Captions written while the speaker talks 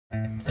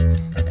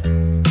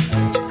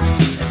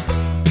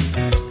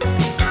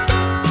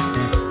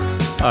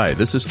Hi,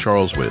 this is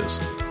Charles Wiz.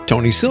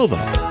 Tony Silva.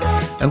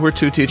 And we're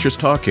two teachers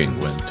talking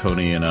when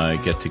Tony and I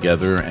get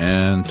together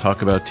and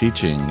talk about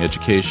teaching,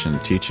 education,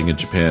 teaching in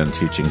Japan,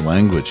 teaching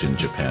language in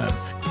Japan.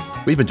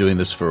 We've been doing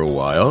this for a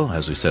while.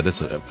 As we said, it's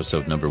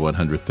episode number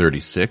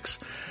 136.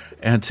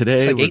 And today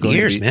it's like we're 8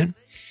 years, man.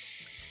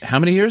 How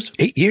many years?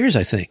 8 years,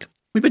 I think.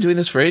 We've been doing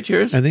this for 8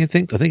 years? I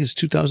think it's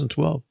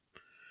 2012.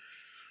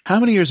 How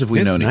many years have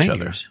we known each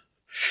other? Years.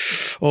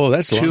 Oh,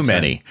 that's a long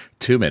time.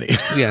 Too many.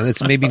 Yeah,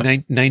 that's maybe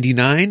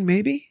 99,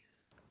 maybe?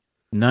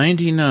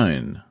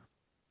 99.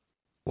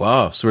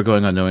 Wow. So we're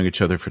going on knowing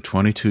each other for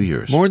 22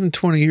 years. More than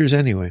 20 years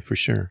anyway, for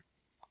sure.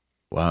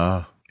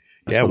 Wow.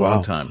 That's a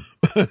long time.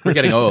 We're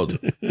getting old.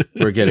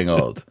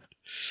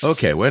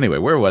 Okay. Well, anyway,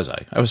 where was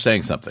I? I was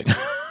saying something.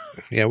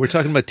 Yeah, we're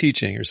talking about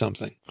teaching or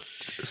something.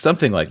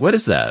 Something like, what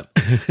is that?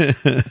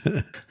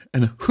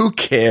 And who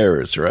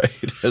cares, right?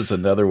 That's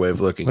another way of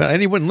looking. Well,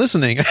 anyone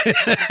listening,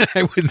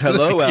 I would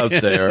hello out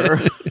there.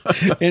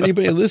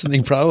 Anybody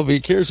listening probably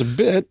cares a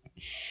bit.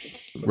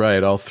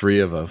 Right, all three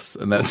of us.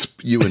 And that's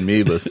you and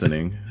me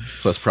listening,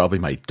 plus probably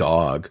my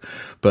dog.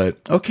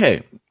 But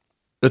okay,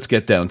 let's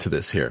get down to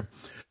this here.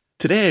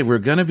 Today, we're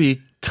going to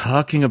be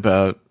talking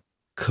about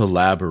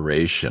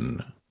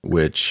collaboration,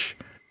 which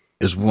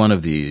is one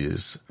of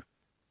these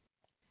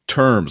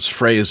terms,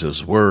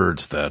 phrases,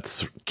 words,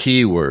 that's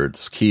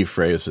keywords, key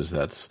phrases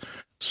that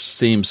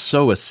seem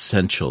so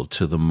essential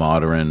to the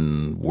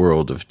modern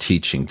world of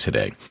teaching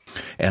today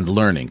and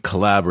learning,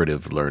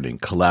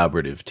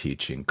 collaborative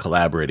teaching,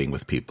 collaborating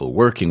with people,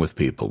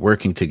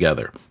 working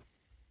together.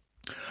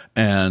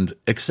 And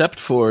except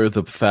for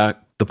the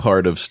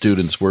part of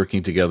students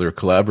working together,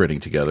 collaborating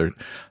together,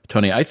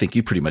 Tony, I think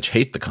you pretty much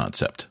hate the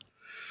concept.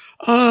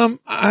 I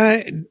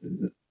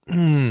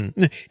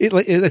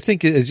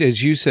think,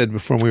 as you said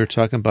before we were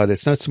talking about it,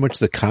 it's not so much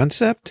the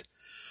concept.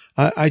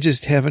 I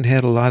just haven't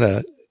had a lot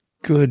of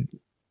good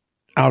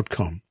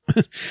outcome.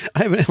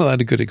 I haven't had a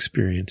lot of good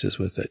experiences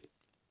with it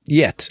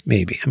yet.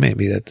 Maybe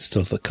that's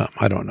still to come.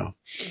 I don't know.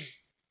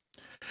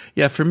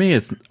 Yeah, for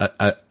me,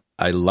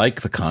 I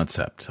like the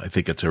concept. I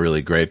think it's a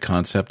really great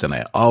concept, and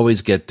I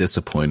always get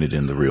disappointed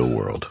in the real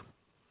world.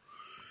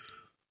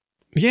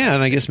 Yeah,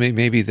 and I guess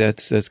maybe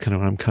that's kind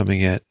of what I'm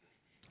coming at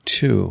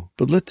too.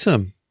 But let's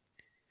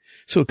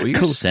So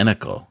you're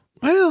cynical.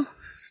 Well,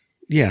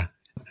 yeah.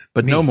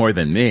 But me. No more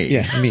than me.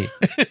 Yeah, me.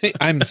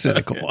 I'm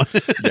cynical.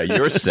 Yeah,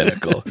 you're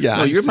cynical. Yeah,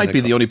 well, you might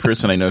be the only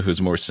person I know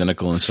who's more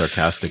cynical and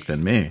sarcastic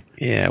than me.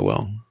 Yeah,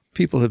 well,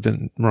 people have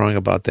been wrong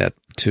about that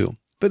too.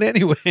 But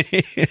anyway,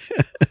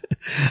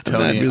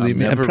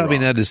 I'm probably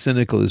not as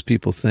cynical as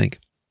people think.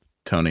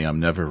 Tony,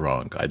 I'm never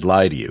wrong. I'd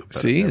lie to you.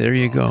 See, there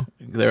you go.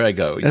 There I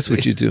go. That's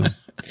what you do.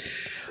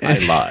 I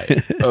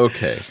lie.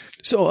 Okay.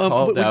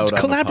 So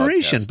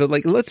collaboration, but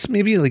let's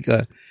maybe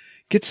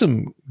get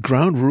some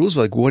ground rules,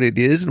 like what it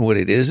is and what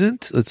it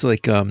isn't. It's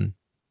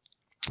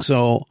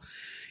so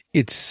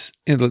it's,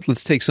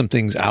 let's take some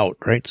things out,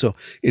 right? So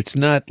it's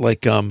not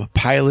like,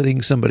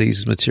 piloting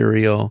somebody's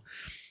material.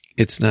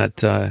 It's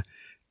not,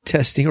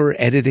 testing or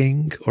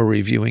editing or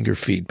reviewing or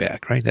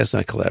feedback, right? That's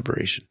not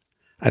collaboration.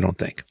 I don't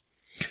think.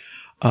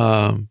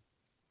 I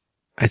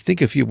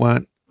think if you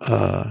want,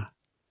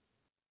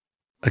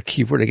 a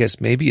keyword, I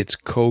guess maybe it's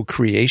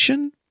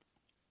co-creation.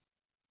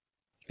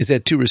 Is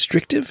that too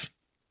restrictive?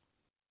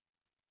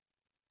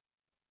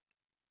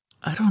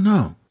 I don't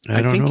know.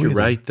 I think you're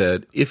right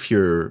that if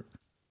you're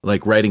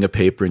like writing a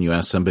paper and you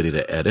ask somebody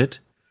to edit,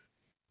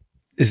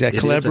 is that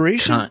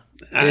collaboration?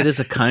 It is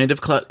a kind of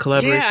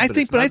collaboration. Yeah, I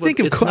think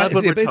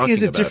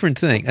it's a different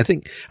thing. I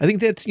think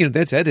that's,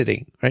 that's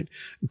editing, right?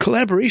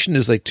 Collaboration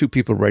is like two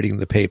people writing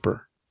the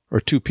paper or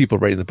two people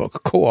writing the book, a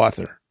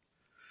co-author.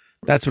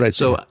 That's what I'd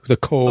say. So, the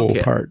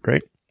part,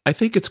 right? I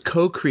think it's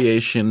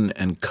co-creation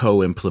and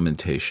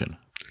co-implementation.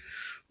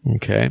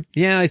 Okay.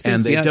 Yeah, I think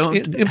and they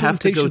don't have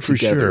to go for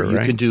together. Sure, you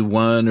right? can do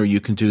one or you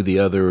can do the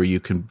other or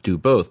you can do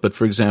both. But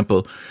for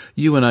example,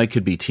 you and I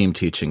could be team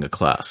teaching a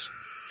class.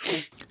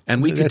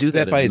 And we could do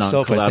that by in a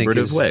itself,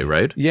 non-collaborative way,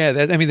 right? Yeah,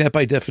 that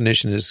by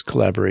definition is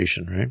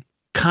collaboration, right?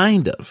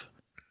 Kind of.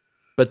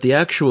 But the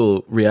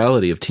actual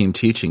reality of team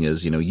teaching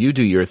is, you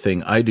do your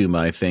thing, I do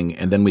my thing,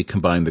 and then we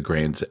combine the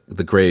grades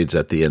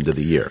at the end of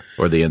the year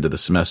or the end of the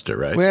semester,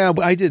 right?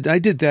 Well, I did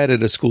that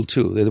at a school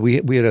too. We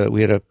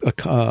had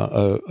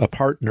a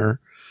partner,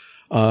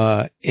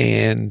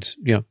 and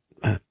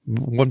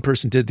one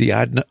person did the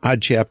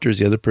odd chapters,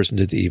 the other person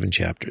did the even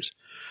chapters.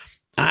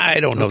 I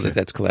don't know that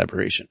that's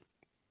collaboration.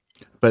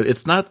 But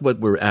it's not what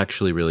we're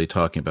actually really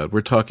talking about.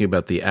 We're talking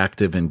about the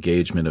active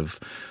engagement of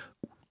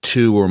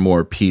two or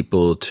more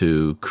people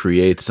to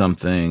create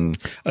something,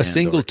 a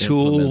single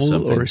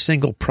tool or a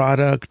single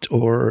product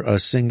or a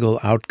single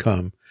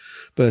outcome.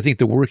 But I think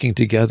the working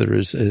together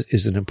is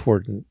an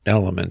important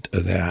element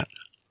of that.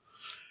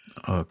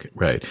 Okay,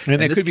 right.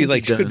 And that could be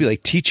like a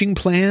teaching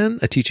plan.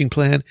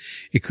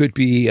 It could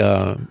be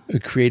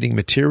creating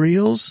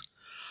materials.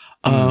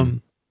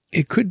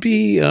 It could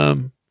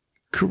be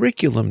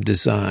curriculum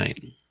design.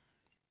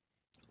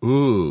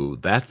 Ooh,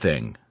 that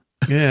thing.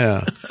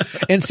 Yeah.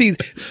 And see,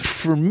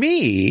 for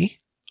me,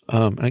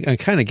 I'm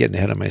kind of getting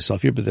ahead of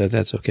myself here, but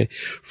that's okay.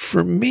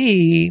 For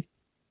me,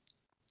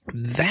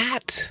 I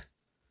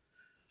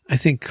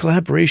think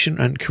collaboration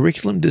on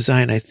curriculum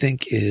design, I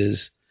think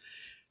is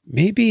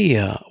maybe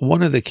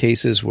one of the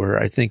cases where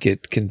I think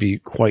it can be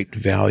quite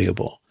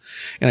valuable.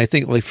 And I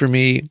think, like, for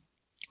me,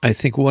 I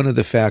think one of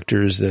the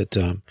factors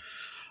that,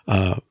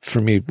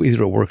 for me,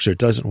 either it works or it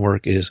doesn't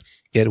work is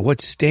at what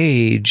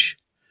stage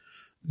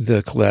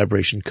the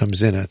collaboration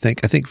comes in. I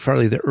think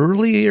probably the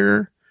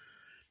earlier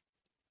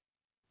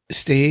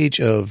stage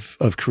of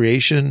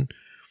creation,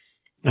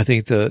 I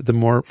think the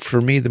more,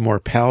 for me, the more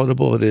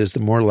palatable it is, the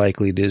more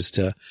likely it is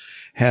to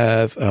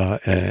have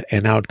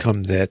an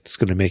outcome that's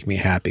going to make me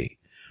happy.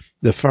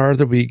 The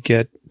farther we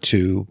get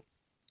to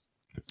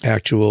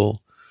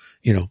actual,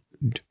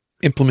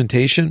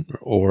 implementation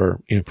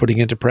or, putting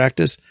into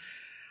practice,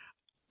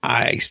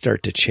 I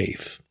start to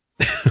chafe,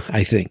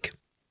 I think.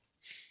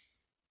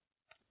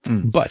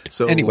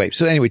 But anyway,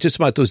 just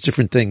about those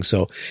different things.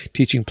 So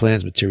teaching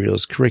plans,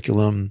 materials,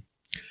 curriculum,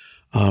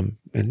 and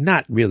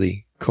not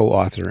really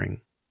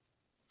co-authoring,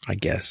 I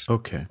guess.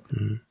 Okay.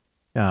 Mm-hmm.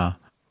 Yeah.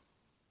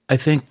 I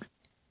think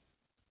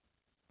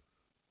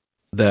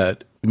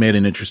that you made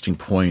an interesting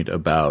point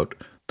about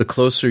the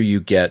closer you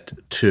get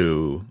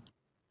to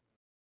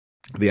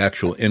the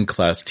actual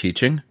in-class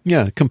teaching.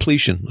 Yeah,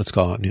 completion, let's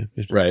call it.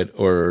 Yeah. Right,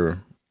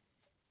 or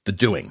the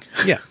doing.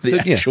 Yeah. The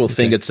actual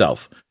thing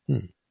itself.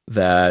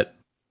 That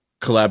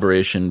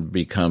collaboration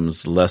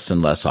becomes less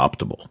and less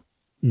optimal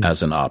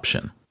as an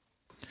option.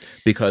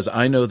 Because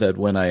I know that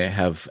when I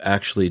have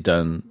actually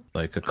done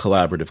like a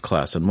collaborative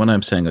class, and when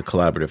I'm saying a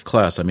collaborative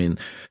class, I mean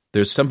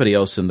there's somebody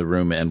else in the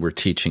room and we're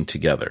teaching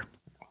together.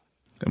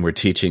 And we're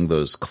teaching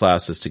those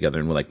classes together.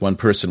 And like one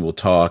person will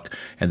talk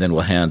and then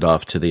we'll hand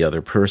off to the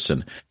other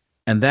person.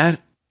 And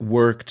that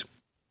worked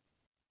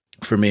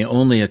for me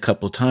only a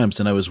couple times.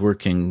 And I was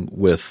working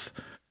with,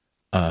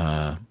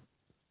 I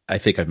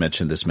think I've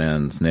mentioned this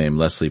man's name,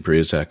 Leslie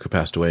Briuzak, who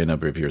passed away a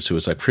number of years, who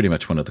was like pretty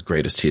much one of the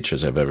greatest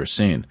teachers I've ever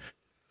seen.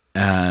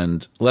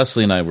 And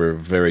Leslie and I were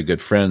very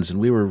good friends, and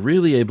we were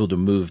really able to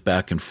move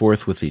back and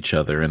forth with each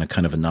other in a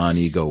kind of a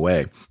non-ego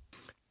way.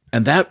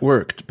 And that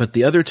worked. But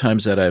the other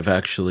times that I've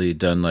actually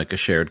done like a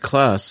shared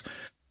class,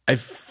 I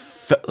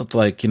felt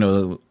like,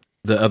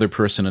 the other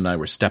person and I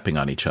were stepping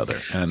on each other.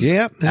 And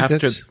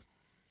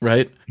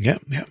right? Yeah.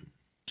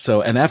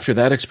 So, and after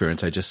that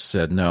experience, I just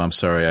said, no, I'm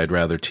sorry. I'd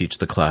rather teach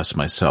the class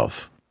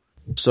myself.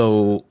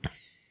 So,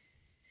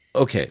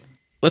 okay,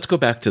 let's go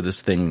back to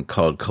this thing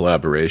called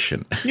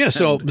collaboration. Yeah.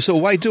 So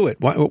why do it?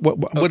 What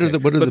are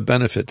the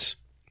benefits?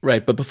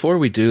 Right. But before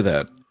we do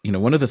that,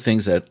 one of the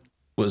things that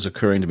was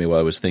occurring to me while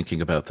I was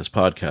thinking about this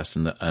podcast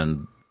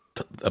and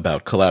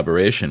about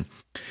collaboration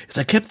is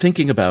I kept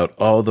thinking about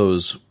all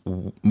those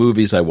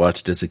movies I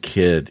watched as a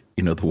kid,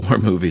 the war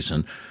movies,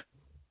 and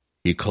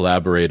he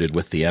collaborated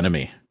with the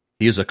enemy.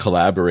 He's a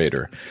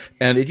collaborator.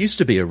 And it used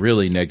to be a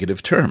really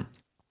negative term.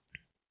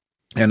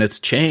 And it's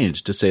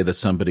changed to say that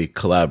somebody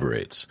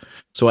collaborates.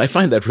 So I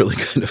find that really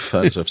kind of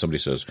fun. So if somebody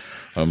says,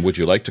 would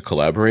you like to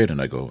collaborate?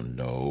 And I go,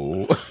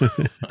 no,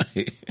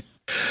 I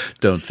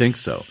don't think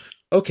so.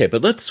 Okay,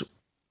 but let's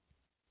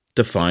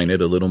define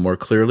it a little more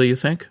clearly, you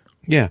think?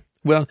 Yeah.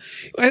 Well,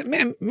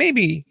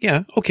 maybe,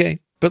 yeah, okay.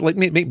 But like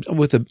maybe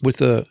with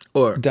the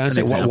or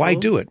why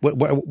do it?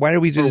 Why are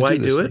we doing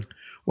this?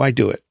 Why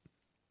do it?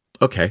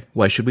 Okay,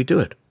 why should we do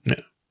it?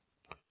 Yeah.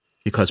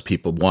 Because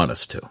people want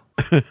us to.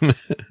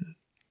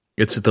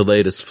 It's the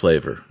latest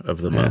flavor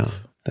of the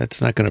month.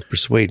 That's not going to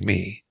persuade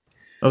me.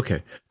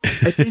 Okay.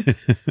 I think,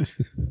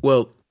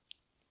 well,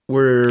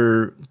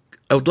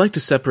 I would like to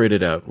separate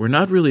it out. We're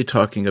not really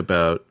talking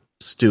about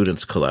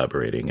students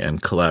collaborating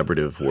and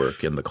collaborative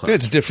work in the class.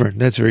 That's different.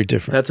 That's very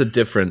different. That's a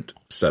different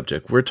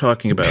subject. We're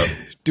talking about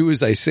do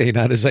as I say,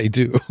 not as I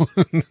do.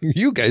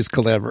 You guys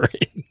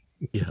collaborate.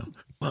 Yeah.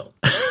 Well,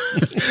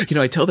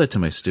 I tell that to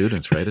my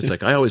students, right? It's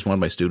like I always want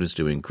my students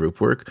doing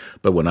group work,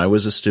 but when I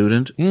was a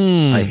student,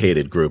 I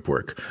hated group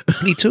work.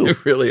 Me too.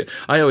 Really,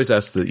 I always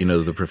ask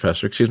the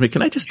professor, "Excuse me,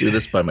 can I just do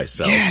this by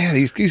myself?" Yeah,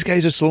 these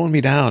guys are slowing me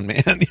down,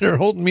 man. They're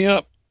holding me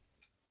up.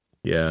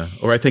 Yeah,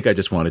 or I think I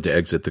just wanted to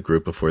exit the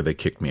group before they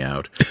kicked me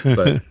out,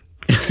 but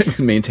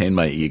maintain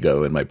my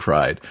ego and my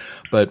pride.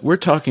 But we're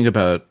talking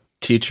about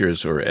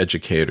teachers or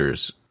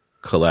educators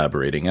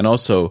collaborating, and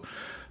also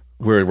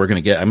I'm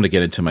going to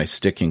get into my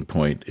sticking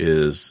point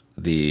is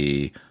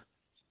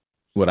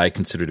what I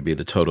consider to be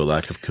the total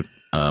lack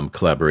of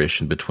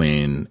collaboration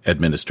between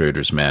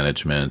administrators,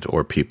 management,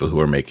 or people who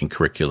are making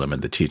curriculum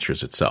and the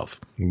teachers itself.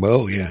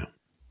 Well, yeah.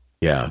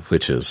 Yeah,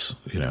 which is,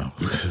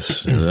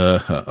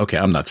 okay,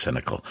 I'm not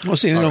cynical. Well,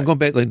 see, going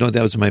back, that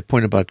was my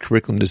point about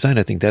curriculum design.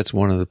 I think that's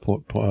one of the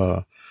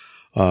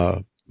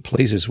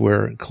places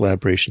where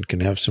collaboration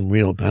can have some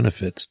real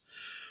benefits.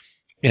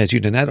 As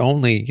not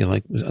only,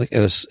 at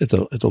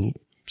a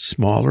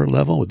smaller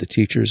level with the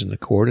teachers and the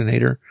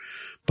coordinator,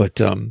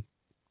 but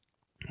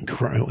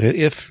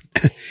if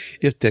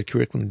that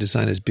curriculum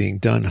design is being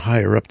done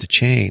higher up the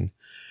chain,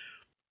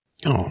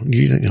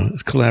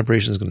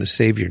 collaboration is going to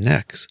save your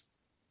necks.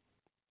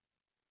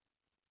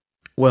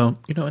 Well,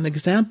 an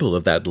example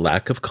of that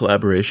lack of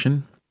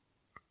collaboration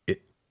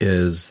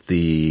is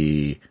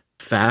the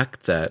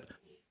fact that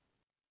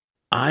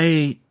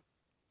I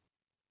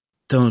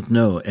don't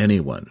know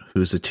anyone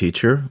who's a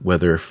teacher,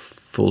 whether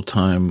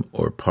full-time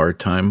or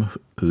part-time,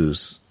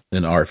 who's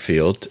in our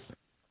field,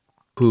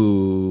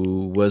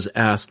 who was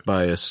asked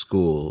by a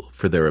school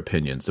for their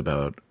opinions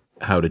about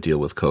how to deal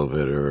with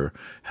COVID or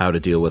how to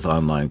deal with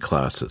online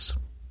classes.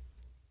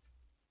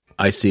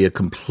 I see a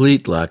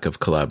complete lack of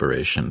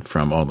collaboration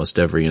from almost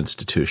every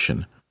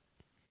institution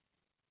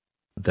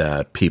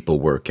that people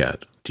work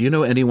at. Do you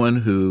know anyone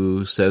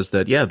who says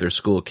that, their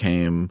school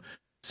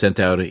sent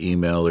out an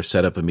email or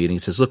set up a meeting,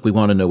 says, look, we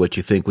want to know what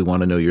you think. We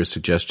want to know your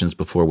suggestions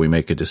before we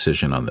make a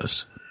decision on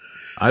this.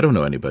 I don't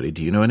know anybody.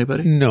 Do you know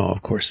anybody? No,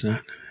 of course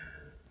not.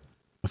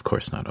 Of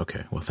course not.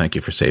 Okay. Well, thank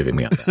you for saving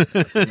me on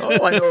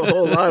that. I know a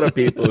whole lot of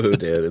people who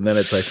did. And then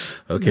it's like,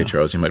 okay, no.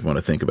 Charles, you might want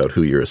to think about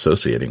who you're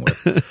associating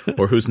with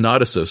or who's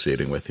not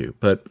associating with you.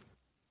 But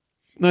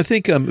I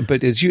think,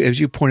 but as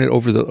you pointed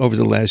over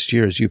the last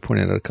year, as you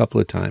pointed out a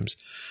couple of times,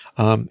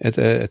 at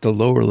the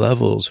lower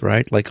levels,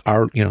 right? Like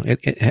on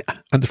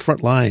the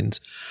front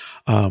lines,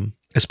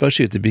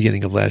 especially at the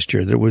beginning of last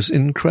year, there was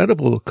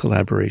incredible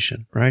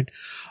collaboration, right?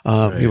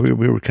 Right.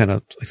 We were kind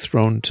of like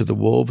thrown to the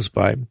wolves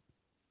by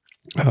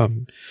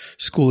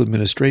school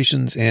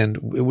administrations, and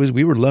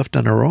we were left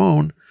on our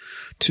own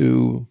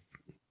to,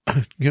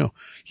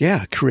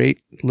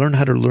 learn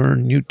how to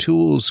learn new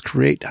tools,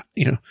 create,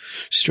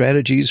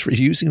 strategies for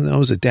using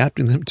those,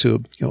 adapting them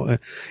to,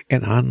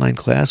 an online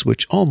class,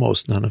 which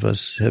almost none of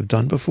us have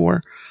done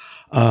before.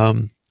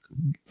 And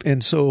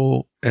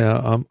so,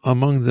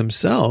 among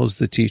themselves,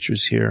 the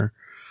teachers here,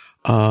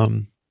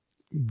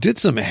 did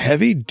some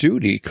heavy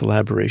duty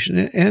collaboration,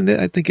 and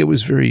I think it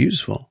was very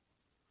useful.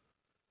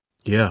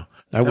 Yeah.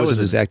 I wasn't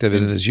as active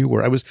in it as you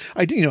were.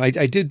 I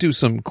did do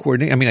some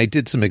coordinating. I mean, I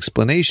did some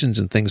explanations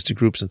and things to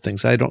groups and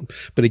things.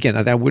 But again,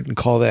 I wouldn't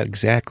call that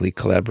exactly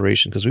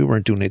collaboration because we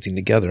weren't doing anything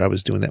together. I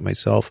was doing that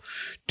myself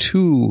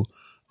to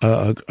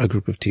a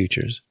group of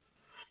teachers.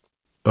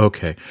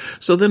 Okay.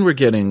 So then we're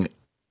getting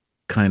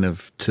kind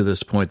of to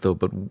this point though,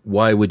 but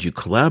why would you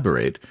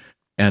collaborate?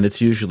 And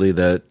it's usually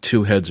that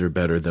two heads are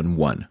better than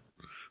one.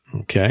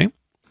 Okay.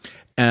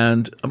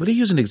 And I'm going to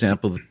use an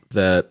example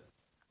that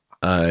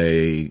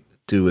I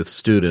do with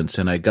students,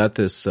 and I got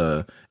this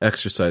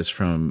exercise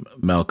from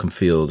Malcolm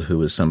Field, who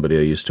was somebody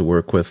I used to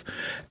work with,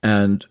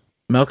 and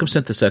Malcolm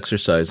sent this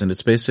exercise, and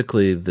it's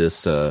basically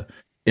this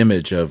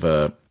image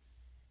of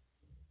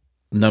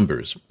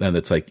numbers, and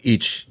it's like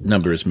each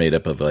number is made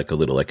up of like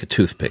a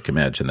toothpick.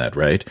 Imagine that,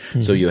 right?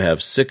 Mm-hmm. So you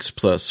have 6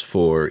 +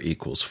 4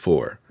 =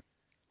 4,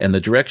 and the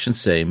directions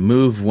say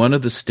move one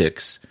of the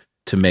sticks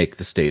to make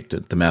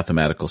the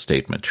mathematical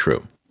statement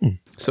true. Mm.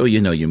 So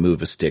you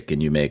move a stick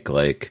and you make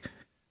like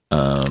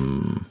I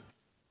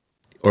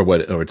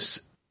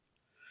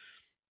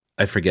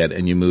forget,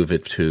 and you move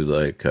it to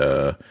like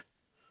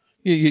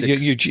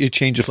you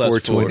change a 4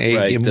 to an 8,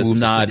 right? You does move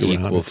not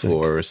equal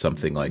 4 or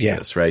something like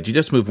this, right? You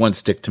just move one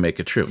stick to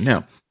make it true.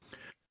 Now,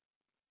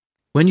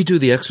 when you do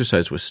the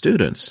exercise with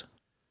students,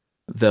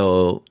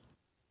 they'll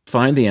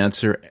find the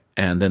answer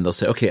and then they'll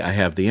say, okay, I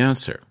have the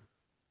answer.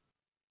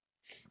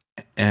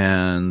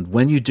 And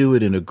when you do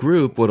it in a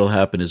group, what will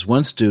happen is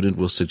one student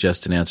will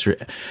suggest an answer,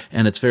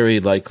 and it's very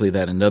likely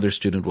that another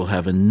student will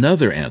have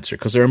another answer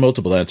because there are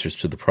multiple answers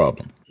to the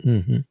problem.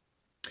 Mm-hmm.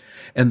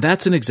 And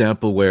that's an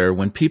example where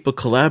when people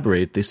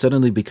collaborate, they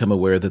suddenly become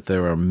aware that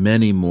there are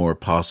many more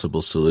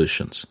possible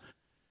solutions.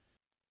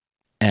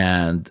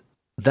 And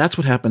that's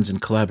what happens in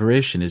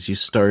collaboration is you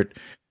start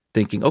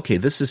thinking, okay,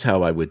 this is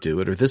how I would do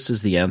it, or this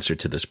is the answer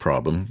to this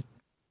problem.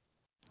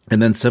 And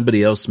then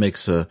somebody else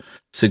makes a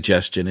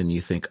suggestion and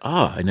you think,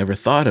 I never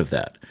thought of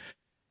that.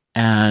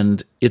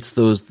 And it's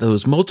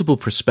those multiple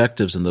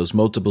perspectives and those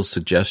multiple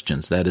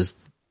suggestions that is,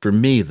 for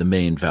me, the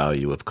main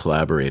value of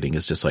collaborating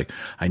is just like,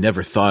 I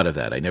never thought of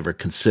that. I never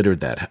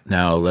considered that.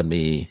 Now let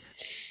me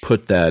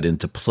put that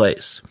into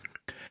place.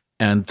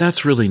 And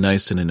that's really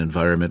nice in an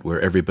environment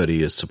where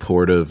everybody is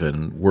supportive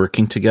and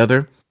working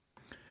together.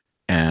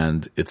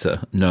 And it's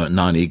a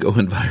non-ego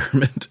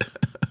environment.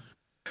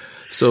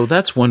 So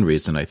that's one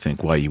reason I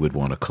think why you would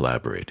want to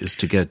collaborate is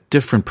to get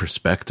different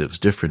perspectives,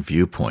 different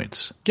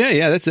viewpoints.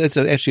 Yeah, that's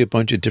actually a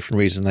bunch of different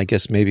reasons. I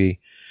guess maybe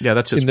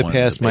that's just in the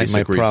past my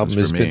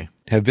problem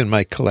have been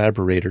my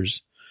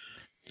collaborators.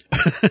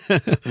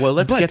 Well,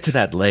 let's get to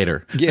that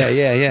later.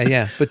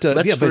 Yeah.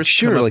 But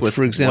sure, like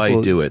for example,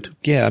 why do it?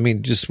 Yeah, I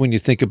mean, just when you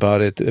think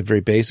about it, the very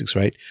basics,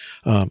 right?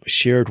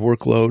 Shared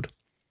workload.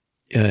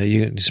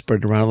 You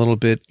spread it around a little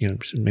bit,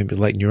 maybe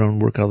lighten your own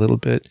work out a little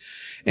bit.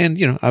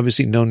 And,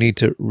 obviously no need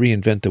to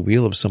reinvent the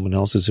wheel if someone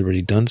else has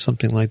already done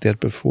something like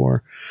that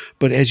before.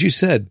 But as you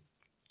said,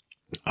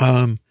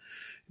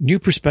 new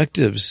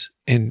perspectives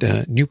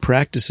and new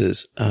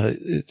practices,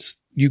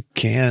 you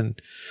can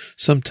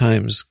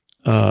sometimes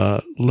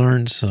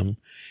learn some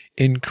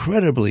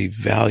incredibly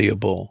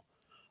valuable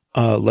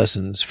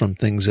lessons from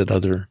things that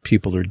other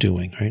people are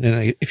doing, right?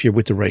 And if you're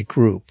with the right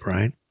group,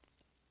 right?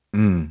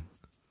 Mm.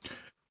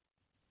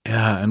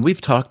 Yeah, and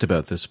we've talked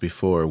about this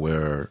before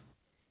where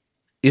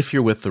if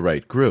you're with the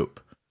right group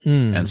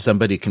and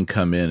somebody can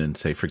come in and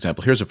say, for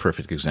example, here's a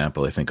perfect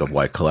example, I think, of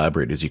why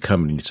collaborate is you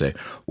come in and you say,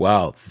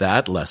 wow,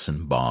 that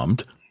lesson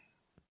bombed.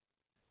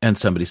 And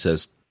somebody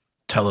says,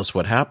 tell us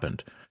what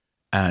happened.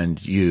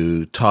 And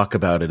you talk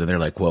about it and they're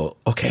like, well,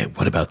 okay,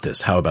 what about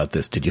this? How about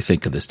this? Did you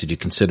think of this? Did you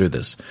consider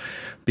this?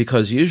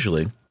 Because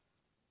usually,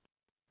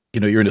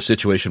 you're in a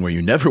situation where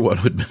you never want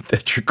to admit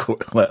that your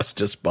class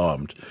just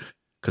bombed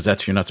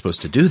because you're not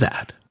supposed to do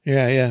that.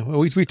 Yeah. Well,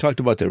 we talked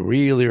about that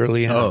really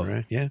early on,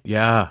 right?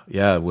 Yeah.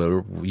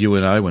 Well, you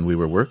and I, when we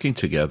were working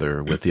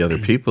together with the other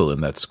people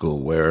in that school,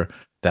 where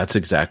that's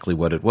exactly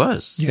what it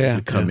was. Yeah.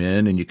 You come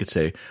in and you could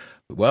say,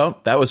 well,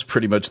 that was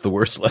pretty much the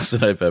worst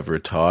lesson I've ever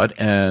taught.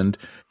 And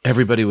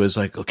everybody was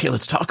like, okay,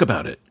 let's talk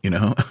about it.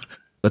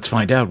 Let's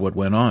find out what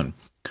went on.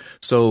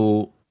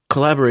 So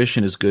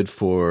collaboration is good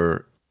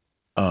for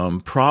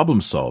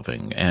problem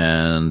solving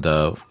and,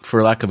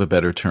 for lack of a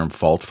better term,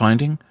 fault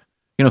finding,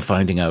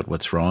 finding out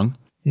what's wrong.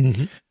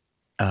 Mm-hmm.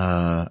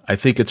 I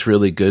think it's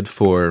really good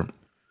for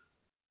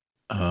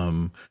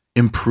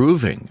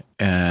improving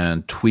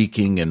and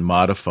tweaking and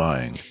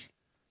modifying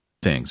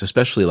things,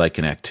 especially like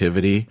an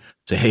activity.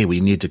 Say, hey, we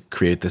need to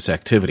create this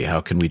activity.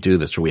 How can we do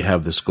this? Or we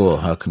have this goal.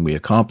 How can we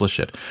accomplish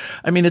it?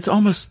 I mean, it's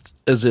almost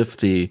as if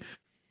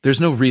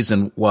there's no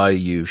reason why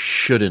you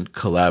shouldn't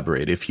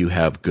collaborate if you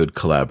have good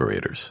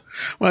collaborators.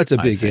 Well, that's a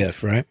big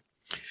if, right?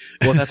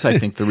 Well, that's, I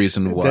think, the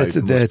reason why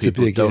most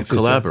people don't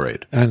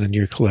collaborate. And on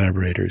your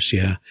collaborators,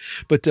 yeah.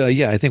 But,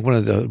 I think one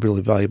of the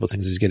really valuable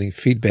things is getting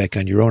feedback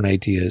on your own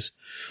ideas,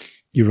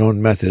 your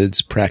own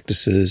methods,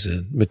 practices,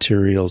 and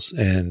materials,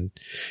 and,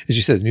 as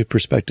you said, new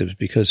perspectives,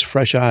 because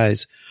fresh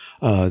eyes,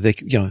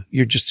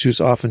 you're just too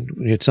often,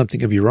 when it's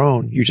something of your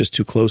own, you're just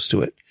too close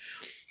to it.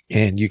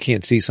 And you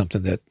can't see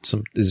something that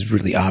is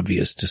really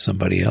obvious to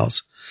somebody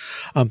else.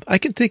 I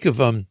can think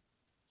of,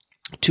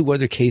 two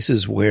other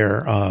cases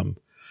where,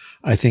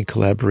 I think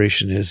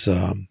collaboration is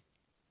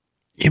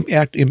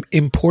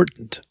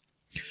important.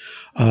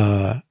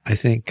 I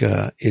think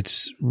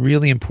it's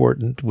really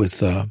important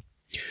with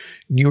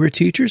newer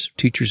teachers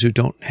who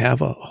don't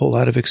have a whole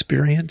lot of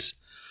experience,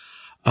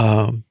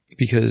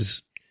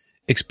 because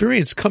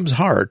experience comes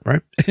hard,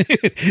 right?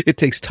 It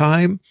takes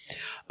time,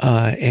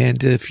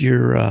 and if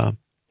you're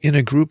in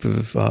a group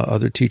of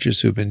other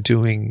teachers who's been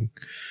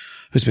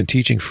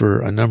teaching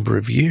for a number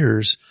of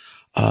years,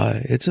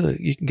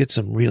 you can get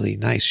some really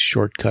nice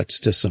shortcuts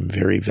to some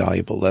very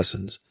valuable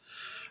lessons.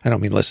 I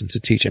don't mean lessons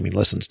to teach. I mean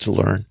lessons to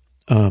learn,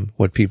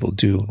 what people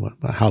do,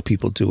 how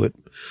people do it,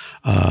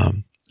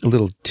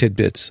 little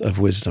tidbits of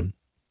wisdom.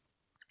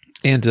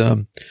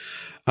 And,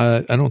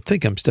 I don't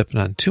think I'm stepping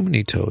on too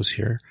many toes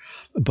here,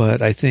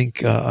 but I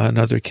think,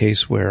 another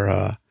case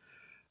where,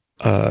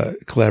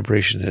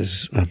 collaboration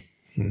is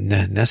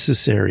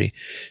necessary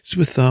is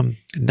with,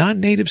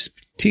 non-native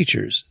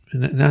teachers,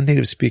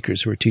 non-native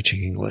speakers who are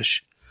teaching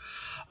English,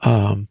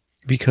 and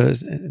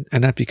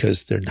not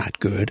because they're not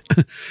good,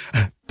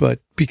 but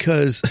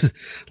because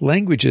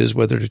languages,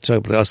 whether it's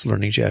about us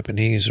learning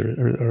Japanese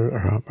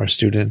or our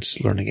students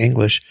learning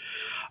English,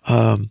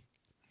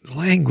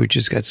 language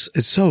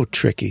it's so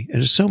tricky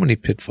and there's so many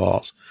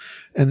pitfalls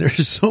and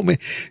there's so many,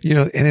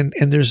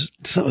 and there's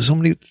so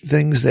many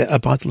things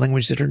about the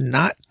language that are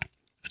not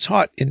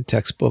taught in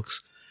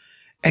textbooks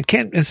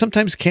and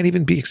sometimes can't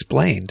even be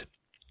explained.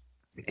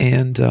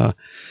 And,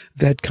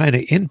 that kind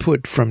of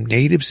input from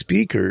native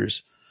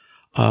speakers,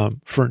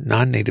 for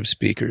non-native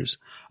speakers,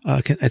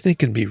 I think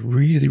can be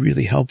really,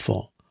 really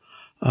helpful.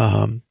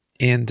 I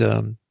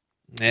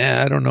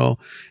don't know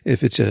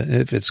if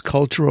it's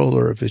cultural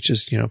or if it's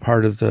just,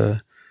 part of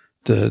the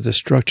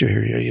structure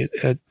here.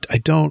 I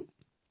don't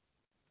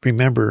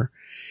remember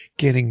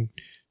getting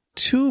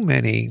too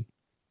many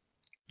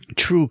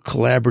true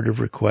collaborative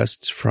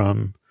requests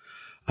from,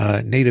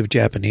 native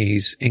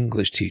Japanese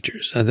English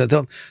teachers.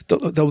 They'll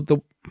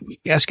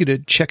ask you to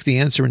check the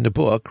answer in the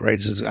book, right?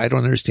 It says, I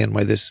don't understand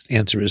why this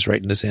answer is right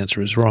and this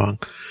answer is wrong,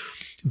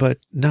 but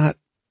not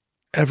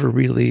ever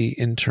really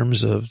in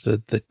terms of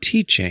the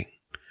teaching.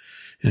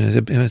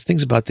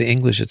 Things about the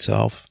English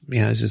itself.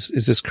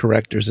 Is this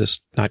correct or is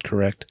this not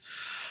correct?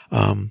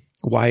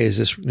 Why is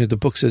this? The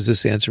book says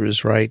this answer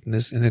is right, and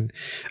then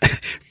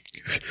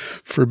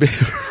forbid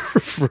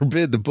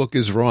the book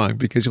is wrong,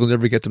 because you'll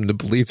never get them to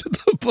believe that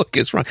the book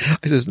is wrong.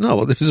 I says, no,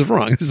 well, this is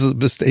wrong. This is a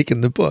mistake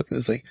in the book. And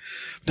it's like,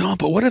 no,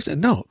 but what if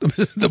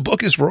the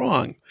book is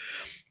wrong?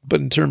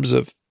 But in terms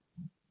of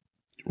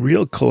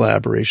real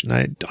collaboration,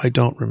 I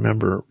don't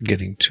remember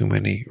getting too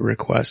many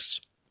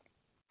requests.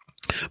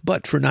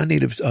 But for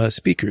non-native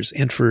speakers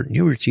and for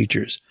newer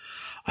teachers,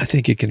 I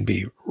think it can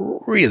be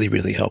really,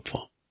 really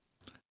helpful.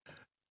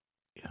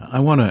 I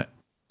want to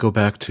go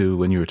back to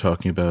when you were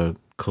talking about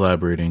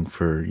collaborating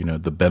for,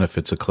 the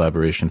benefits of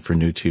collaboration for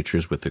new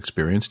teachers with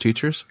experienced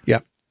teachers. Yeah.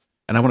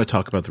 And I want to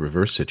talk about the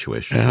reverse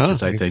situation, which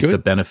is, I think, the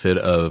benefit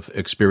of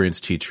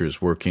experienced teachers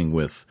working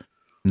with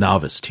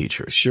novice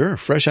teachers. Sure.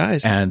 Fresh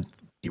eyes. And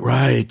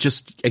right,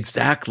 just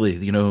exactly,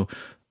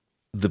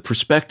 the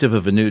perspective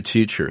of a new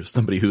teacher,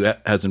 somebody who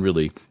hasn't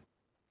really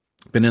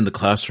been in the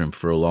classroom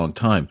for a long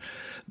time,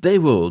 they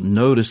will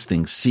notice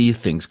things, see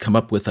things, come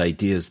up with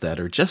ideas that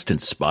are just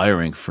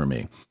inspiring for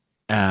me.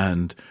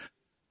 And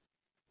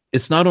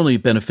it's not only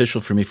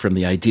beneficial for me from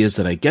the ideas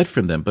that I get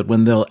from them, but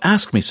when they'll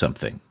ask me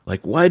something,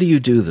 like, why do you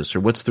do this? Or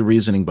what's the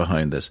reasoning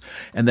behind this?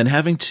 And then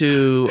having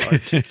to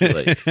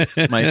articulate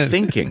my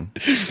thinking.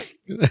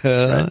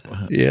 Yeah.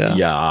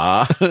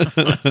 Yeah.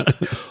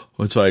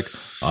 It's like,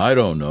 I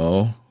don't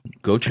know.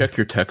 Go check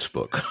your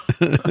textbook.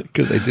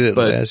 Because I did it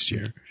last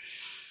year.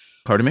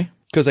 Pardon me?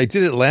 Because I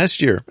did it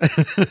last year.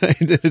 I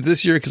did it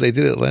this year because I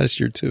did it last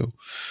year too.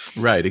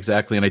 Right,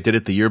 exactly. And I did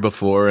it the year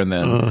before, and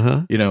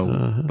then,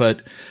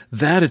 but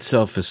that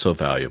itself is so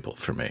valuable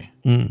for me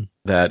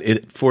that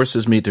it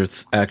forces me to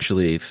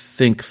actually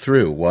think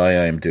through why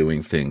I'm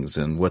doing things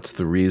and what's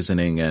the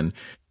reasoning and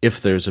if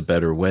there's a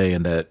better way,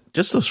 and that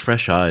just those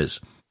fresh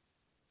eyes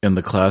in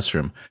the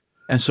classroom.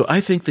 And so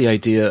I think the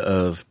idea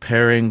of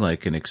pairing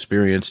like an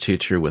experienced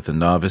teacher with a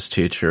novice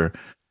teacher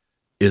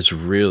is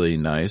really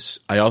nice.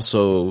 I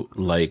also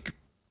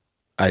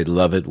I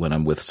love it when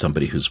I'm with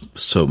somebody who's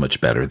so much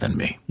better than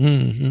me.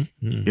 When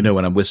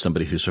I'm with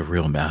somebody who's a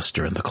real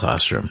master in the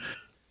classroom,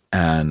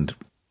 and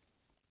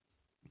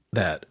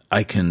that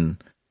I can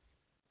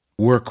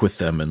work with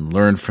them and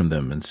learn from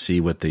them and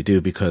see what they do,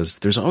 because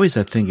there's always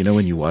that thing,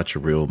 when you watch a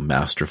real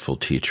masterful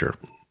teacher,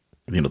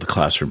 the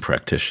classroom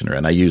practitioner,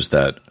 and I use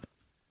that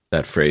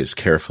phrase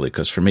carefully,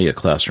 because for me, a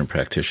classroom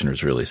practitioner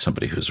is really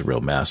somebody who's a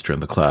real master in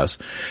the class.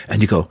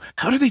 And you go,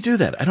 how do they do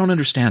that? I don't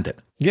understand it.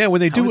 Yeah,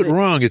 when they do it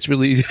wrong, it's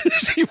really easy to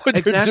see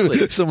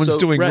what someone's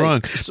doing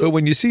wrong. But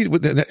when you see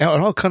it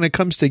all kind of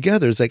comes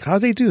together, it's like, how do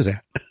they do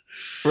that?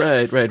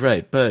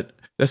 Right. But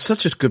that's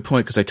such a good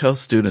point, because I tell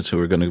students who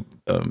are going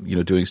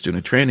to, doing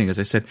student training, as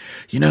I said,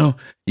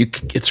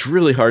 it's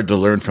really hard to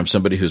learn from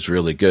somebody who's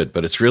really good,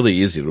 but it's really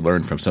easy to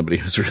learn from somebody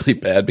who's really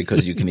bad,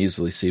 because you can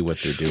easily see what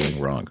they're doing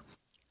wrong.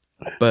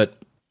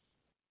 But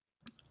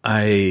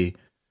I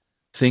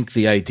think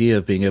the idea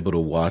of being able to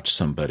watch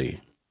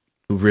somebody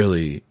who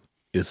really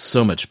is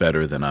so much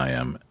better than I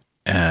am,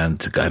 and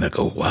to kind of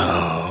go,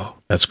 wow,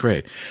 that's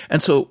great.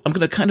 And so I'm going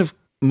to kind of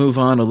move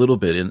on a little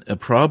bit in a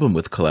problem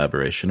with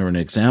collaboration, or an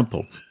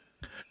example.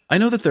 I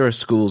know that there are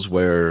schools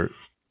where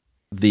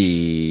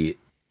the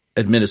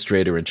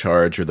administrator in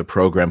charge or the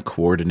program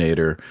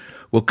coordinator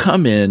will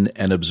come in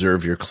and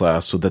observe your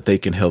class so that they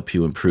can help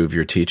you improve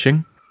your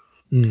teaching.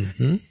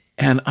 Mm-hmm.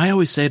 And I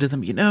always say to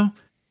them, you're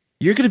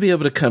going to be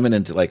able to come in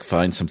and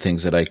find some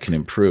things that I can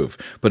improve.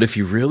 But if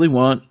you really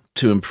want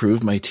to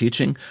improve my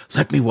teaching,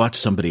 let me watch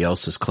somebody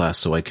else's class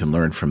so I can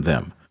learn from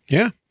them.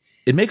 Yeah.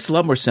 It makes a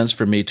lot more sense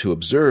for me to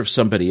observe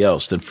somebody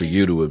else than for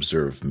you to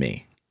observe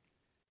me.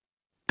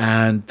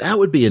 And that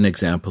would be an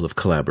example of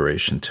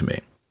collaboration to me,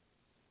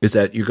 is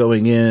that you're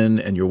going in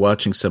and you're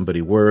watching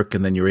somebody work,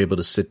 and then you're able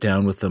to sit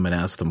down with them and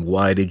ask them,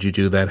 why did you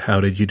do that?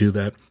 How did you do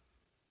that?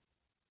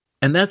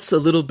 And that's a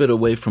little bit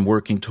away from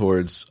working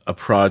towards a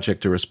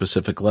project or a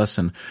specific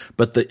lesson,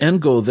 but the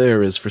end goal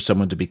there is for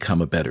someone to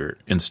become a better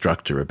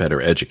instructor, a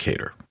better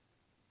educator.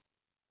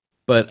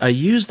 But I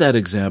use that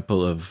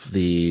example of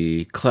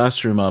the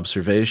classroom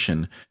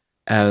observation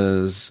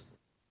as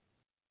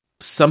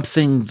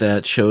something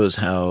that shows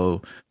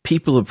how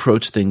people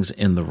approach things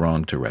in the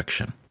wrong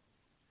direction.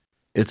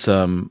 It's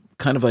kind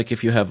of like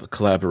if you have a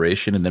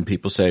collaboration and then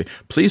people say,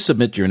 please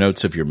submit your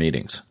notes of your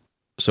meetings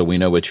so we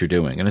know what you're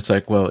doing. And it's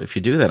like, well, if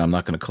you do that, I'm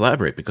not going to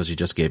collaborate because you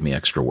just gave me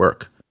extra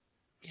work.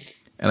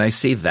 And I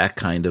see that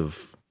kind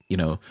of,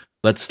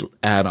 let's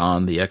add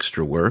on the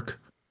extra work.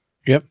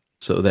 Yep.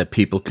 So that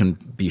people can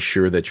be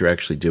sure that you're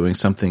actually doing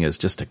something is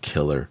just a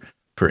killer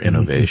for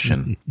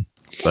innovation.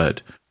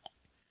 But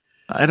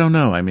I don't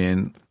know. I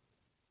mean,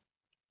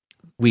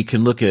 we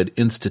can look at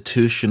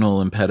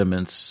institutional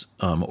impediments,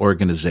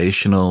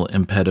 organizational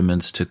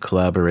impediments to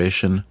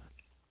collaboration.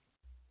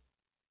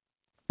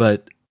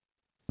 But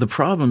the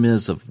problem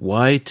is of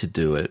why to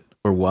do it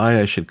or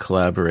why I should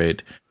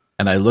collaborate.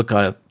 And I look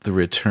at the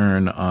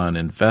return on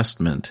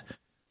investment,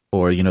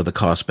 or, the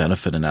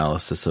cost-benefit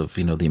analysis of,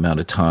 the amount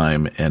of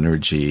time,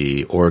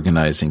 energy,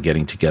 organizing,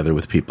 getting together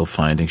with people,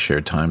 finding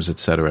shared times,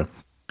 etc.,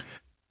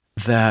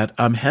 that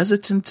I'm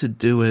hesitant to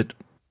do it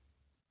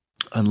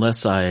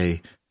unless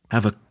I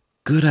have a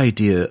good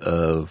idea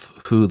of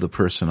who the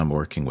person I'm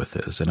working with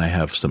is, and I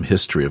have some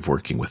history of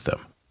working with them.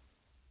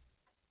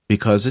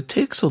 Because it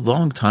takes a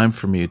long time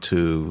for me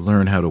to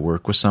learn how to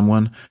work with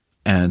someone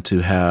and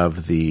to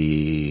have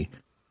the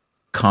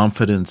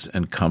confidence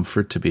and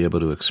comfort to be able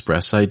to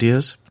express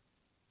ideas.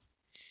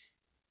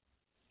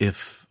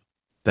 If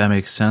that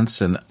makes sense,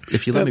 and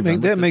if you let me,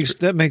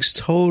 that makes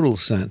total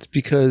sense,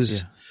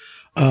 because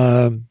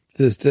I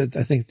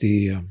think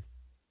the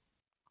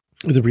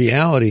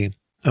reality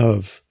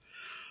of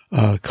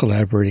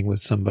collaborating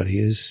with somebody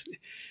is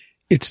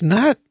it's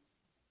not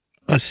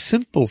a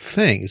simple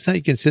thing. It's not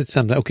you can sit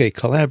something, okay,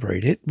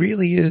 collaborate. It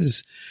really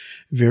is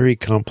very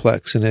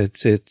complex, and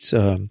it's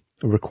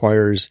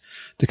requires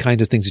the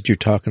kind of things that you're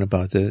talking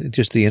about,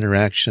 just the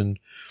interaction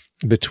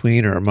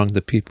between or among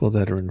the people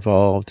that are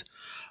involved,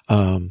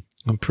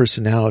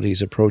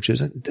 personalities,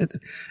 approaches,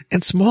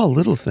 and small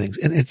little things.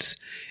 And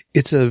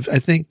I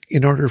think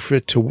in order for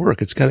it to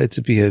work, it's got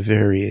to be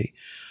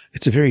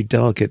it's a very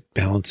delicate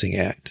balancing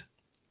act.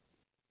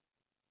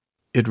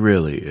 It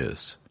really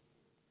is.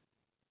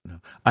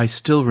 I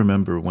still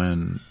remember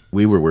when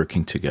we were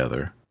working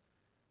together,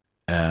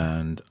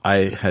 and I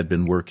had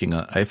been working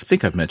on, I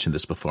think I've mentioned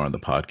this before on the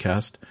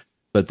podcast,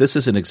 but this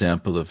is an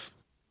example of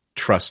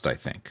trust, I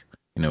think,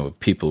 of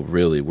people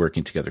really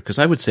working together. Because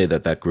I would say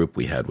that group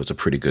we had was a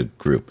pretty good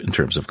group in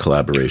terms of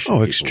collaboration.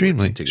 Oh,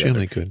 extremely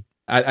good.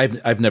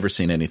 I've never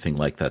seen anything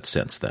like that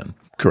since then.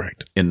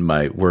 Correct. In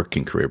my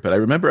working career. But I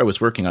remember I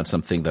was working on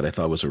something that I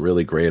thought was a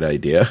really great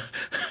idea.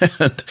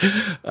 And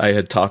I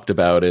had talked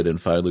about it, and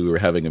finally we were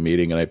having a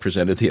meeting and I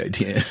presented the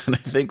idea. And I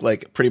think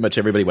like pretty much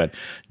everybody went,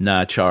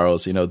 "Nah,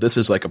 Charles, this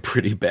is like a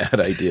pretty bad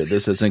idea.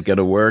 This isn't going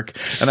to work."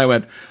 And I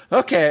went,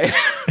 "Okay,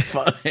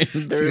 fine."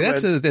 See,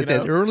 that's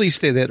that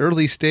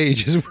early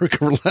stage is where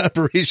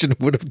collaboration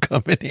would have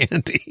come in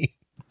handy.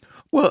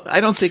 Well,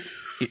 I don't think,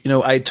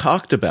 I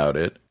talked about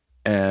it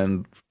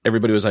and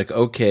everybody was like,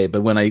 okay.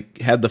 But when I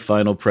had the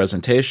final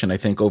presentation, I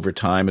think over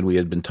time, and we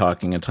had been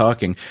talking and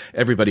talking,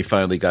 everybody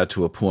finally got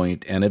to a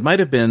point, and it might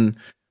have been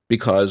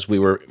because we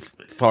were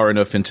far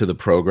enough into the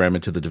program,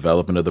 into the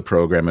development of the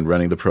program and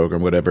running the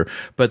program, whatever.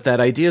 But that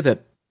idea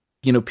that,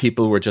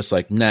 people were just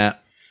like, nah,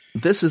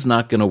 this is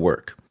not going to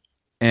work.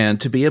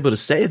 And to be able to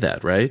say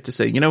that, right? To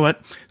say, you know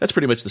what? That's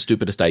pretty much the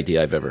stupidest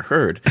idea I've ever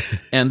heard.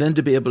 And then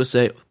to be able to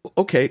say,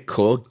 okay,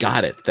 cool,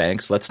 got it,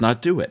 thanks, let's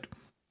not do it.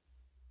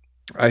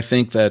 I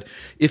think that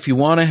if you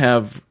want to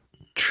have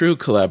true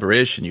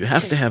collaboration, you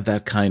have to have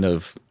that kind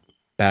of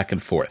back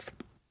and forth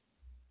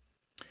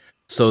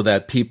so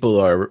that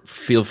people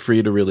feel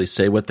free to really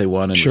say what they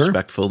want in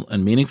respectful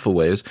and meaningful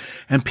ways,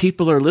 and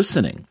people are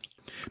listening.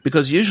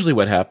 Because usually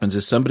what happens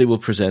is somebody will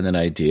present an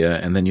idea,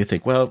 and then you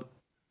think, well,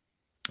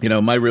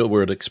 my real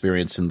world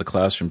experience in the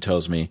classroom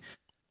tells me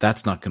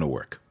that's not going to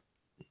work.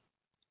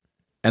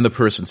 And the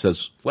person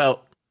says,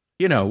 well,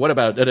 what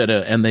about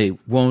da-da-da? And they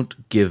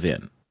won't give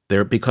in.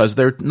 Because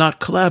they're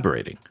not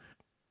collaborating.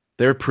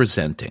 They're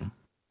presenting.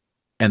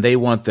 And they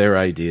want their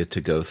idea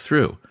to go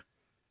through.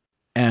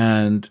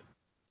 And,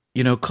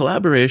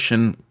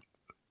 collaboration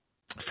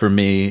for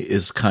me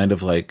is kind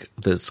of like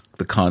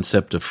the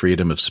concept of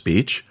freedom of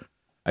speech.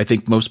 I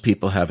think most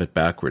people have it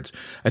backwards.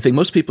 I think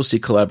most people see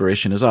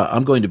collaboration as,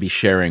 I'm going to be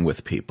sharing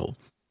with people.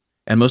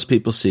 And most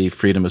people see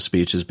freedom of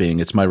speech as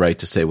being, it's my right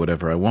to say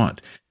whatever I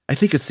want. I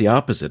think it's the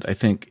opposite. I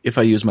think if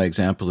I use my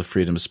example of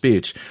freedom of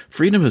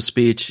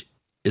speech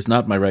is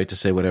not my right to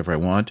say whatever I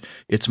want.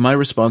 It's my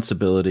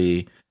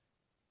responsibility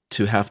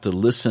to have to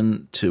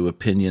listen to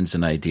opinions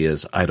and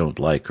ideas I don't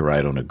like or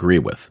I don't agree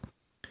with.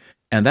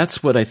 And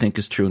that's what I think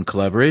is true in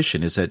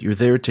collaboration, is that you're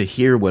there to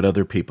hear what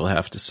other people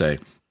have to say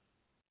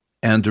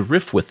and to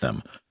riff with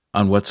them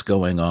on what's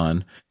going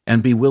on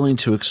and be willing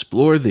to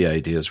explore the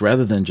ideas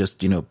rather than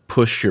just,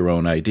 push your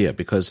own idea.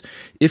 Because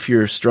if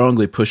you're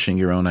strongly pushing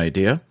your own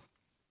idea,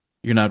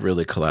 you're not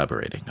really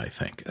collaborating, I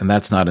think. And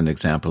that's not an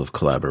example of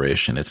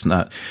collaboration. It's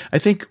not. I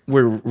think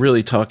we're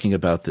really talking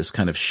about this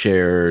kind of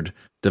shared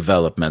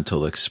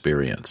developmental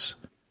experience.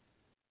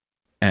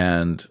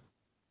 And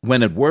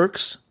when it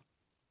works,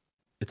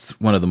 it's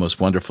one of the most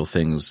wonderful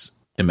things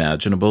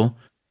imaginable.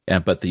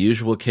 But the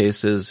usual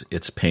cases,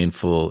 it's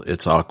painful,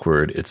 it's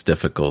awkward, it's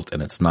difficult,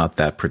 and it's not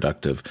that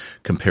productive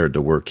compared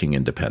to working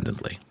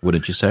independently.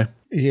 Wouldn't you say?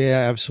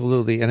 Yeah,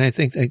 absolutely. And I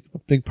think a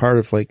big part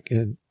of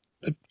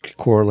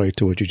correlate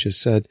to what you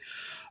just said.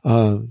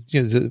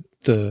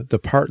 The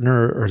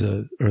partner or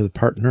the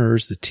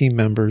partners, the team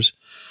members,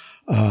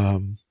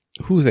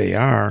 who they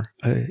are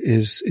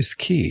is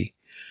key.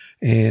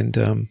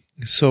 And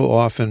so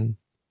often,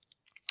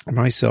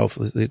 myself,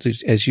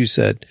 as you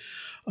said,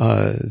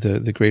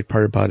 the great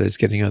part about it is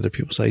getting other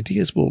people's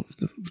ideas. Well,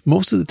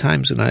 most of the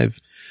times when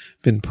I've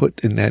been put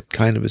in that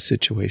kind of a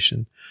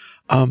situation,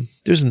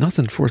 there's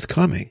nothing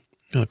forthcoming.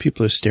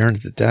 People are staring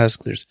at the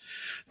desk.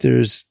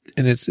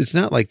 And it's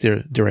not like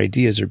their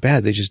ideas are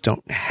bad. They just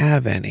don't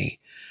have any.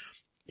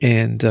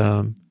 And,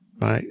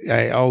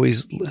 I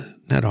always,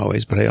 not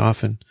always, but I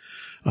often,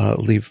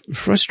 leave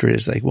frustrated.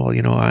 It's like, well,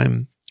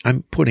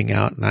 I'm putting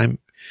out and I'm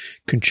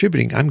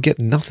contributing. I'm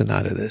getting nothing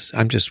out of this.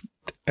 I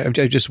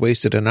just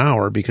wasted an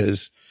hour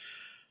because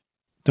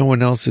no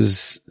one else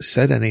has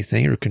said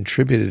anything or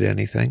contributed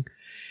anything.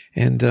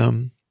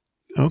 And,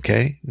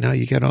 okay, now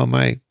you got all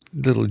my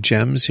little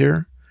gems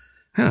here.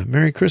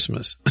 Merry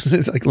Christmas.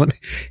 It's like,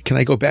 can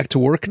I go back to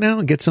work now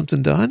and get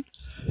something done?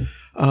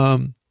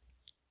 A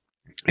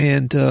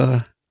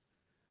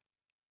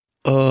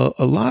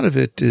lot of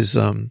it is,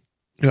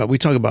 we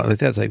talk about like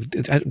that. Like,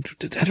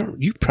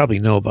 you probably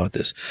know about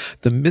this.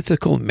 The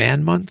mythical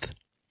man month.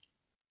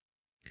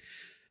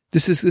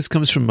 This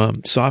comes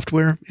from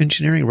software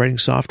engineering, writing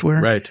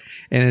software. Right.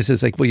 And it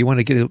says like, well, you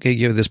want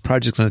to this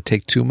project's going to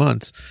take 2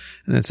 months.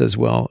 And it says,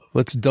 well,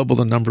 let's double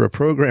the number of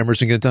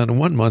programmers and get it done in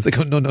 1 month. I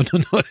go, no.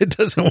 It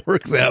doesn't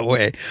work that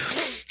way.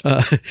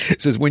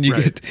 It says when you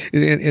get,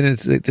 and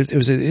it's, there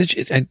was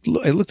I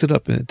looked it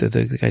up and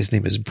the guy's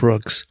name is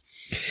Brooks.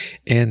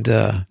 And,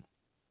 the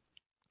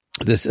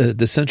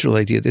central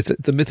idea, it's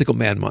the Mythical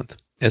Man Month,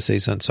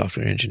 Essays on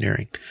Software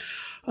Engineering.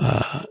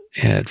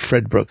 And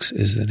Fred Brooks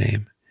is the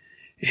name.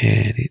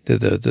 And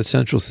the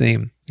central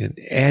theme in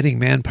adding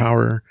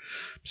manpower,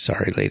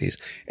 sorry, ladies,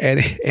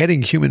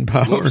 adding human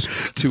power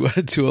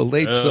to a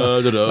late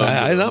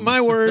not my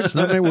words,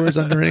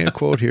 I'm reading a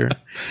quote here.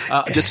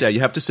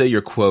 You have to say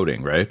you're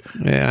quoting, right?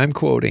 Yeah, I'm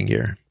quoting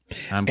here.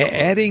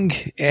 Adding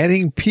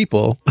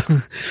people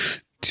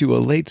to a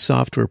late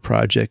software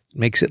project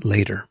makes it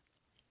later.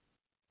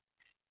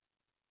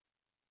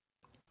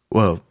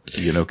 Well,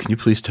 can you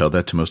please tell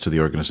that to most of the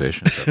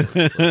organizations?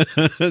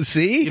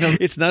 See,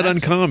 it's not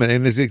uncommon,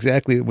 and it's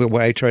exactly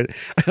why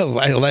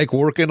I like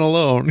working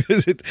alone,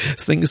 because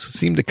things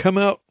seem to come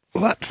out a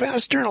lot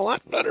faster and a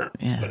lot better.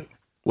 Yeah.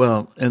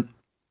 Well, and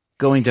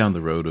going down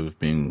the road of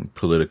being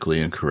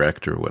politically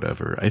incorrect or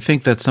whatever, I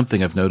think that's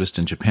something I've noticed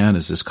in Japan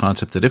is this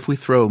concept that if we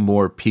throw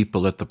more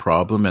people at the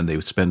problem and they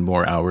spend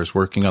more hours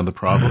working on the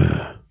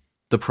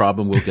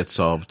problem will get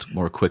solved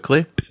more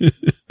quickly.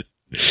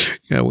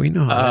 Yeah, we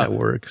know how that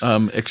works.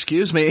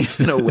 Excuse me,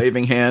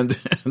 waving hand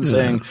and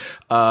saying,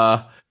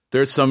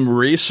 there's some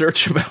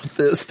research about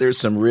this. There's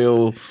some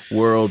real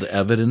world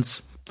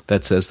evidence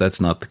that says that's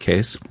not the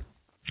case.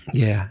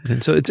 Yeah.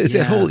 And so it's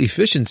that whole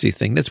efficiency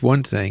thing. That's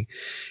one thing.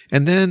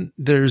 And then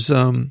there's,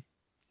 and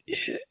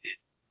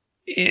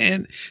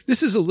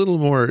this is a little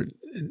more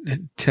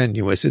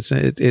tenuous.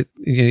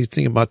 You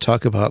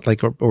talk about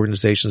like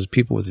organizations,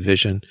 people with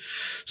vision.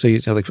 So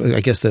I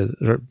guess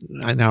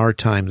in our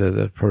time,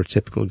 the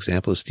prototypical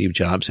example is Steve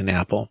Jobs and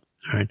Apple.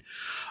 All right.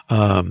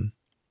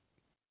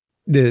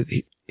 He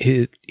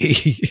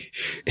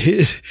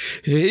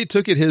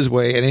took it his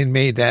way and he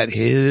made that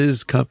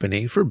his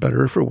company, for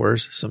better or for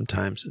worse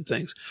sometimes and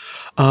things.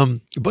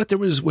 But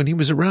when he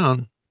was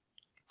around,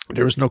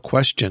 there was no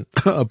question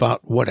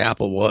about what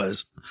Apple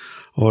was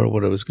or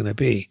what it was going to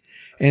be.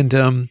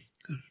 And,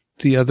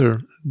 the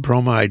other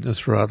bromide to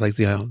throw out, like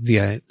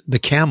the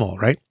camel,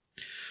 right?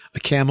 A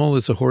camel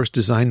is a horse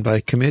designed by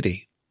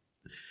committee.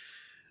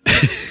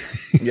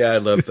 Yeah, I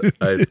love that.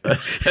 I love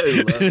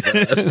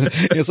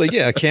that. It's like,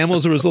 a camel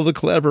is a result of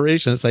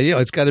collaboration. It's like,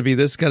 it's got to be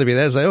this, got to be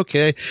that. It's like,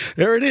 okay,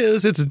 there it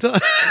is. It's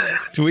done.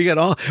 we got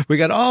all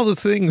the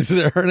things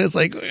there. And it's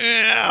like,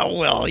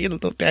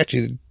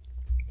 actually,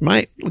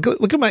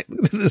 look at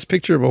this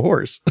picture of a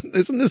horse.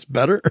 Isn't this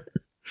better?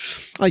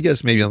 I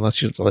guess maybe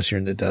unless you're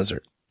in the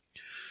desert.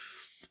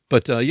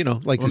 But,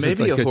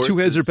 two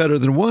heads are better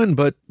than one,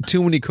 but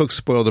too many cooks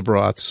spoil the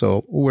broth.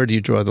 So where do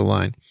you draw the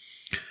line?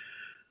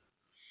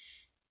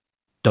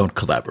 Don't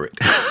collaborate.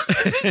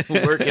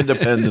 Work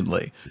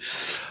independently.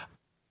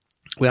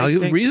 Well,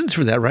 reasons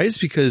for that, right? Is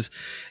because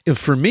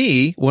for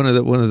me, one of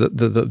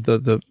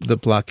the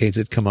blockades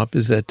that come up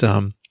is that,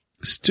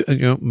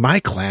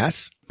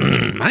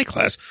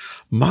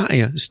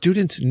 my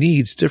students'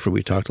 needs differ.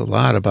 We talked a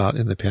lot about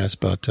in the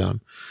past about,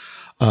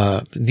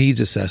 needs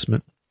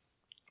assessment.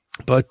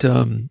 But,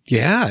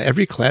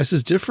 every class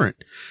is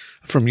different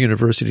from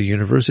university to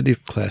university,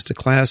 class to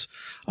class.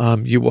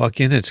 You walk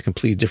in, it's a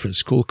completely different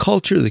school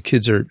culture. The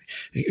kids are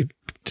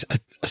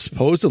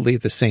supposedly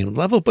at the same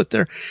level, but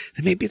they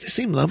may be at the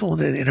same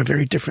level in a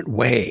very different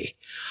way.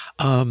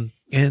 And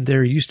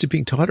they're used to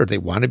being taught, or they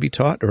want to be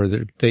taught, or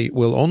they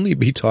will only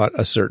be taught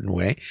a certain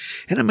way.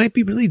 And it might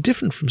be really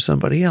different from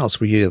somebody else,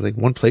 where you have like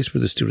one place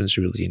where the students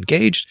are really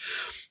engaged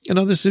and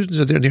other students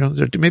are there,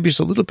 they're maybe just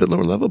a little bit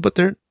lower level, but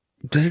they're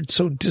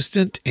so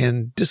distant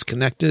and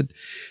disconnected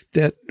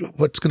that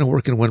what's going to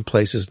work in one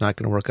place is not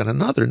going to work on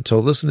another. And so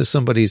listen to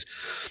something that's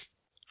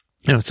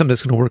going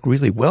to work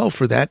really well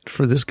for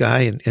this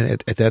guy and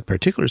at that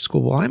particular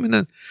school. Well, I'm in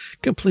a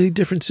completely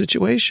different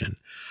situation.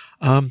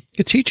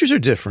 The teachers are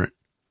different.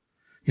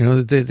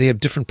 They have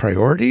different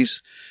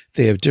priorities.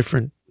 They have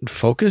different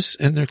focus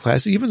in their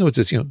classes, even though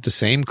it's, the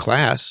same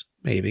class,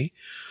 maybe.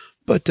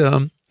 But,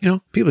 people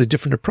have a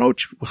different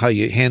approach, how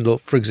you handle,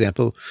 for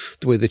example,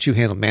 the way that you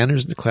handle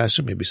manners in the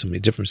classroom, maybe somebody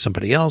different from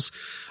somebody else.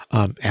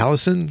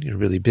 Allison,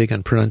 really big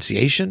on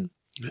pronunciation,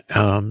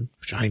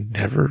 which I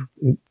never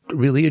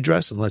really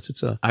address unless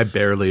it's I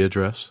barely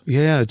address.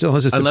 Yeah.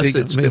 Unless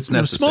it's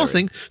necessary. Small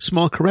thing,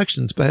 small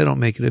corrections, but I don't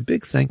make it a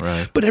big thing.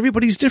 Right. But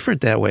everybody's different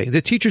that way.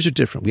 The teachers are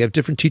different. We have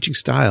different teaching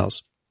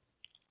styles.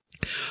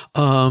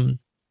 And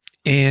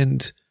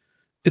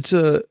it's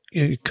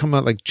come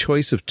out like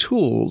choice of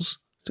tools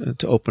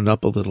to open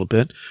up a little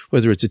bit,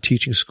 whether it's a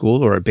teaching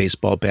school or a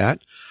baseball bat,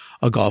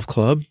 a golf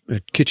club, a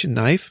kitchen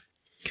knife.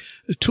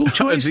 Tool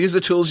choice. Are these the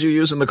tools you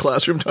use in the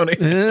classroom, Tony?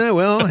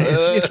 Well,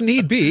 if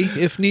need be,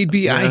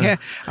 yeah.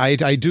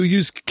 I do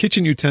use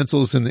kitchen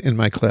utensils in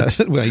my class.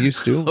 Well, I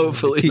used to.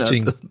 Hopefully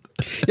teaching. Not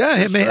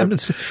yeah,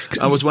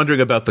 I was wondering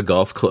about the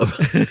golf club.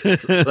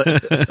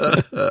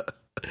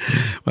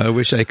 Well, I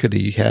wish I could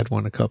have had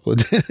one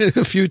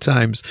a few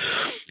times,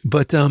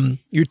 but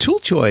your tool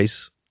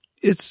choice,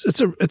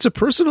 it's a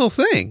personal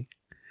thing.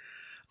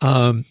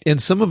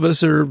 And some of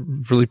us are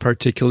really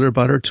particular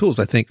about our tools.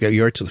 I think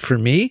for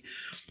me,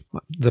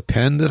 the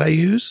pen that I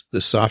use,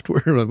 the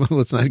software,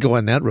 let's not go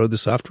on that road. The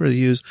software I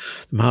use,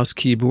 the mouse,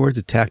 keyboard,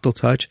 the tactile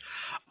touch.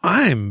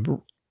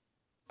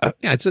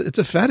 It's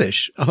a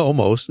fetish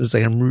almost. It's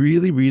like I'm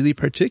really, really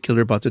particular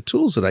about the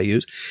tools that I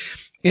use.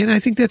 And I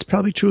think that's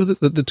probably true of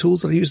the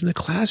tools that I use in the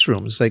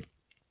classroom. It's like,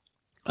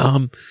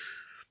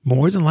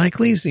 more than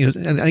likely,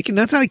 and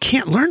not that I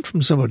can't learn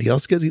from somebody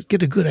else,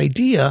 get a good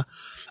idea.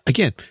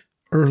 Again,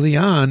 early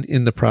on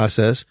in the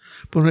process,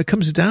 but when it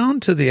comes down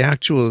to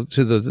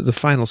the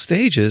final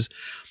stages,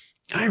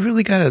 I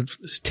really got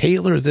to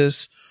tailor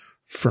this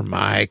for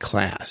my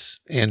class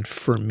and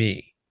for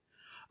me.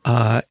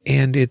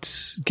 And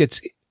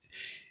gets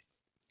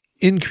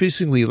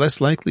increasingly less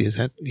likely. Is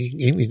that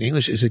in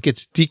English? It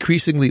gets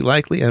decreasingly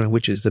likely. I don't know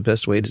which is the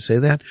best way to say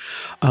that.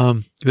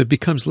 It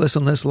becomes less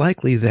and less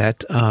likely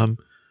that,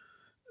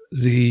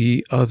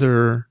 the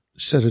other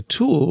set of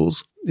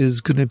tools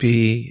is going to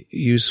be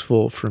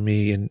useful for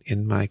me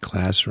in my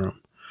classroom.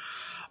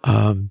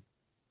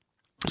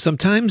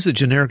 Sometimes the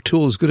generic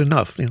tool is good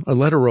enough. A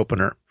letter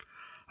opener.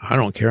 I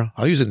don't care.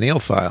 I'll use a nail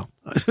file,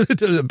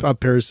 a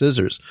pair of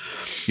scissors,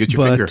 use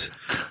your finger.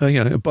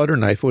 A butter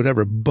knife,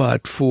 whatever.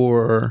 But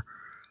for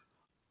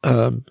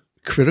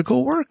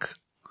critical work,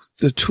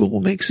 the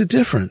tool makes a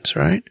difference,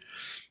 right?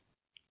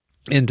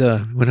 And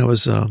when I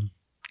was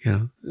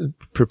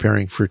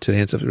preparing for today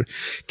and stuff,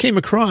 came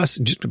across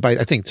just by,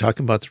 I think,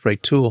 talking about the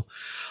right tool.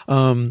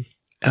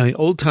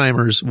 Old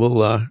timers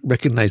will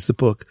recognize the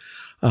book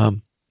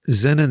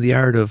Zen and the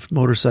Art of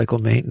Motorcycle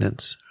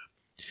Maintenance.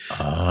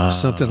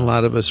 Something a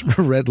lot of us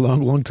read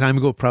long time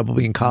ago,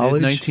 probably in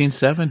college.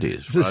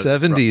 1970s. The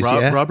 70s,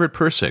 yeah. Robert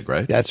Pirsig,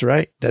 right? That's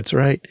right.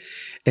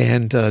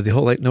 And the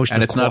whole notion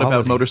and of it's quality. not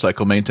about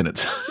motorcycle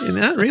maintenance.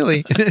 Not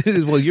really.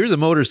 Well, you're the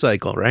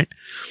motorcycle, right?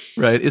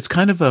 Right. It's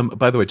kind of,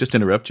 by the way, just to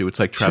interrupt you, it's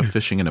like trout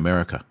fishing in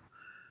America.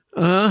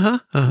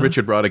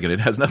 Richard Brodigan.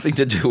 It has nothing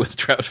to do with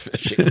trout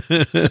fishing.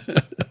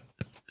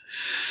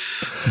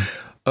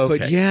 Okay.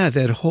 But yeah,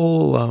 that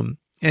whole,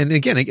 and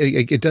again,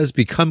 it does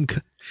become,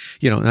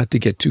 not to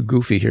get too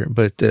goofy here,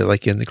 but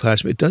like in the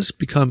classroom, it does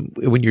become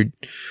when you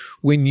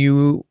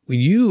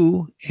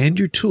and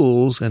your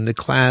tools and the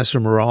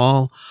classroom are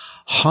all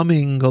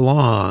humming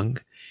along,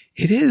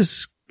 it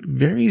is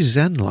very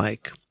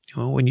Zen-like.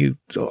 When you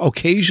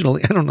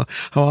occasionally, I don't know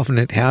how often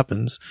it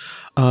happens,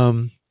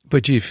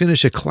 but you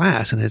finish a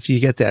class and you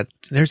get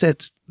there's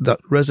the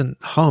resonant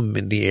hum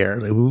in the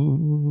air. Like,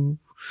 ooh,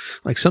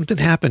 like something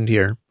happened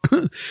here.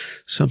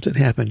 Something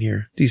happened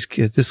here.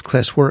 This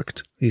class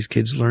worked. These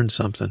kids learned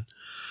something.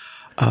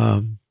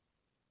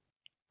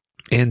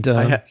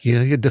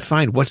 You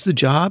define what's the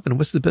job and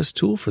what's the best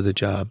tool for the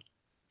job.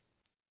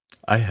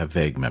 I have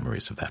vague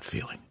memories of that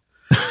feeling.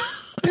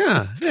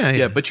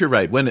 Yeah. But you're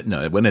right. When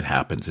it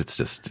happens, it's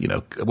just,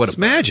 it's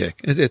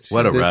magic.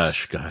 What a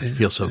rush. God, it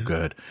feels so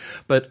good.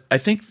 But I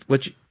think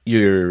what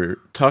you're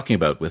talking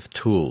about with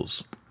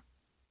tools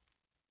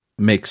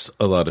makes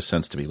a lot of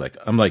sense to me. Like,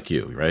 I'm like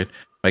you, right?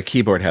 My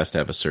keyboard has to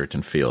have a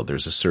certain feel.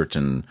 There's a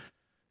certain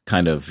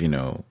kind of,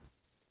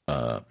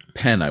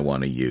 pen I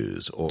want to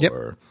use,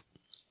 or,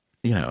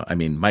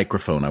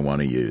 microphone I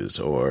want to use,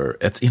 or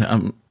it's,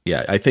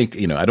 I think,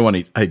 I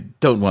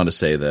don't want to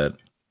say that,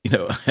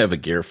 I have a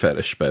gear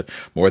fetish, but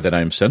more that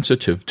I'm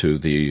sensitive to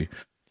the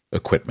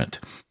equipment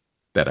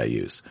that I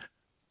use.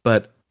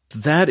 But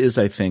that is,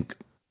 I think,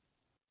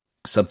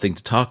 something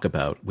to talk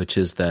about, which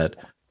is that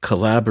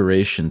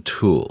collaboration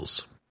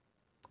tools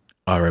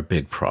are a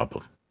big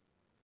problem.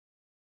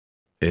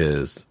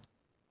 Is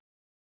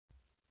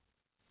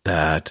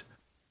that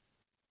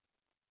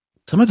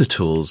some of the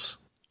tools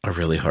are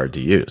really hard to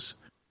use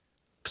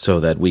so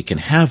that we can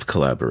have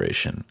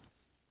collaboration.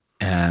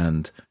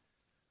 And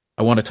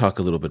I want to talk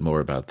a little bit more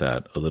about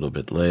that a little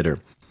bit later.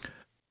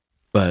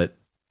 But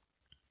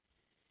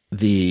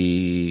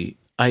the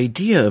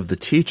idea of the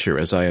teacher,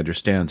 as I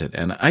understand it,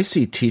 and I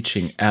see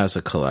teaching as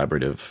a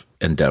collaborative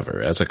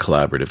endeavor, as a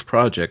collaborative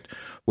project,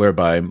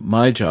 whereby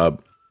my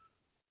job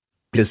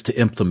is to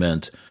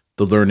implement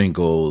the learning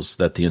goals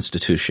that the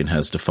institution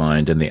has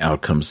defined and the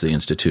outcomes the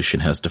institution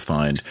has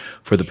defined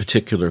for the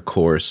particular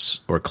course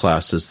or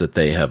classes that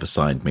they have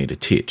assigned me to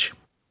teach.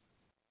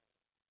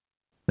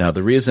 Now,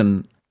 the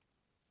reason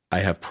I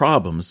have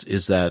problems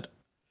is that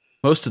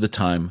most of the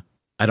time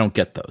I don't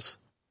get those.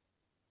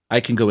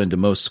 I can go into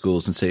most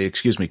schools and say,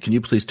 excuse me, can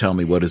you please tell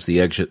me what is the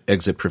exit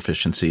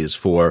proficiencies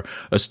for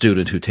a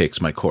student who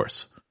takes my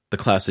course, the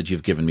class that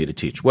you've given me to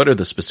teach? What are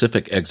the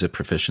specific exit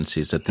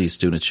proficiencies that these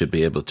students should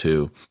be able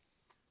to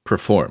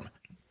perform?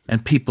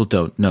 And people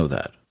don't know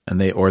that, and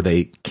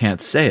they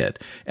can't say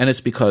it. And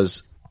it's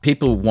because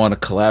people want to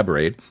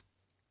collaborate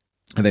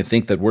and they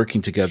think that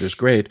working together is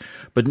great,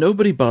 but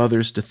nobody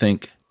bothers to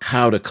think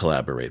how to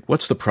collaborate.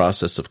 What's the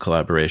process of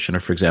collaboration? Or,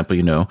 for example,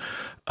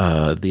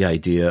 the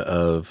idea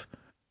of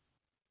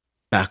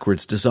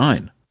backwards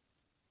design.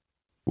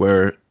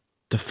 where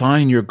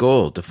define your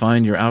goal,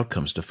 define your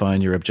outcomes,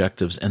 define your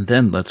objectives, and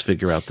then let's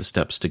figure out the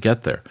steps to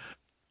get there.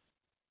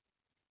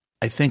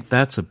 I think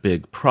that's a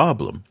big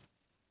problem.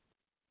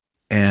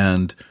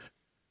 And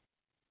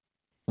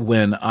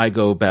when I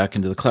go back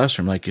into the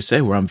classroom, like you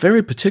say, where I'm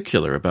very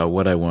particular about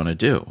what I want to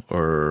do,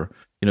 or,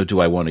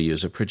 do I want to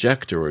use a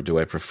projector, or do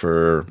I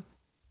prefer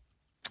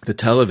the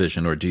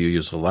television, or do you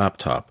use a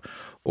laptop?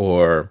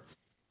 Or,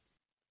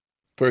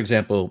 for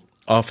example,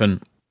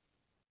 often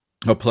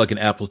I'll plug an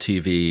Apple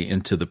TV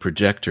into the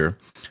projector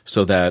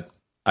so that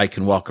I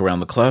can walk around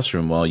the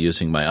classroom while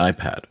using my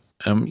iPad.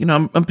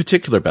 I'm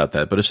particular about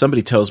that, but if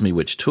somebody tells me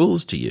which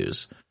tools to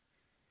use,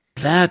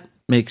 that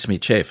makes me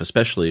chafe,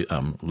 especially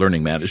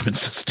learning management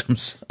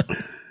systems,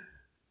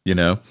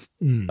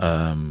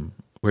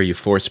 where you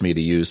force me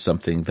to use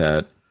something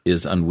that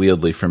is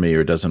unwieldy for me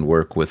or doesn't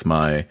work with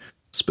my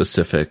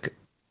specific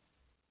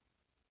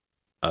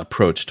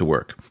approach to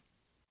work.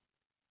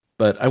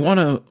 But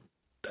do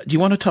you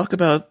want to talk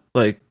about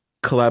like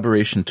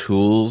collaboration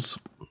tools?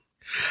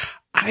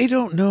 I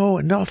don't know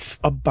enough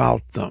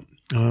about them.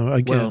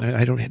 I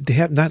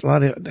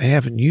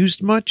haven't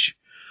used much.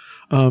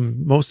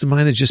 Most of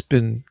mine have just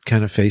been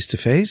kind of face to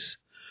face.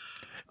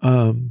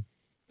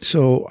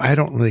 So I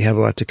don't really have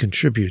a lot to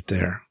contribute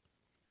there.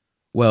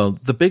 Well,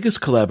 the biggest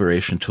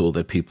collaboration tool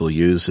that people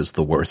use is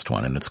the worst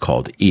one, and it's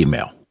called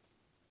email.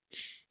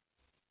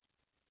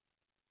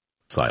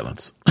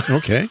 Silence.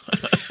 Okay.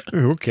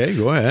 Okay,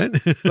 go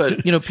ahead.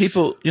 But,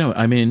 people,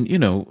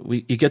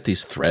 you get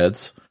these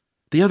threads.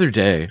 The other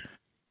day,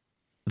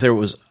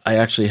 I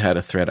actually had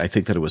a thread, I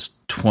think that it was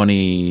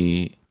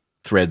 20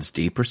 threads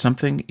deep or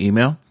something,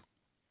 email.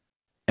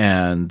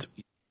 And,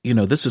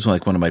 this is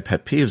like one of my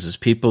pet peeves is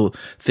people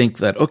think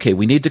that, okay,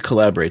 we need to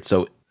collaborate,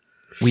 so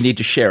we need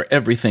to share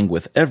everything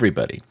with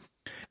everybody.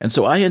 And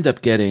so I end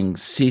up getting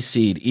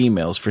CC'd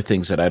emails for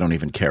things that I don't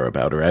even care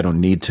about or I don't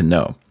need to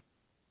know.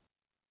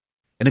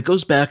 And it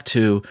goes back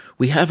to,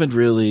 we haven't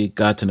really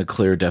gotten a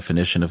clear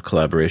definition of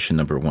collaboration,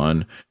 number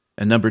one.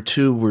 And number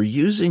two, we're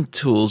using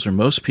tools, or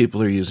most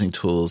people are using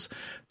tools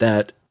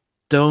that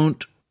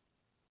don't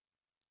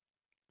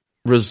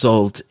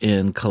result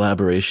in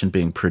collaboration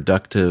being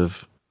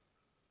productive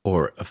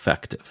or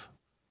effective.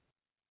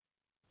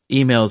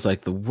 Email is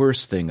like the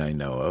worst thing I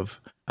know of.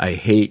 I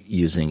hate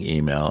using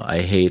email.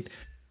 I hate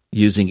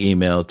using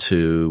email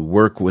to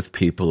work with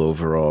people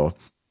overall.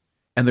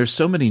 And there's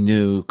so many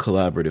new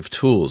collaborative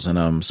tools, and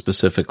I'm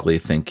specifically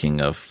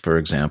thinking of, for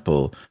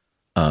example,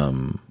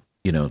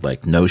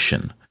 like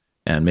Notion,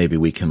 and maybe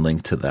we can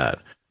link to that,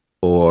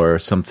 or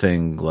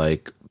something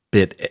like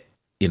Bit,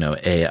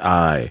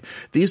 AI.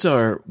 These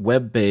are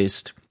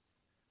web-based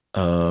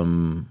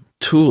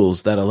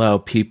tools that allow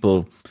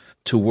people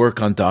to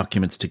work on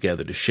documents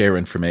together, to share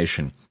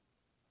information,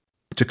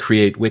 to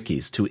create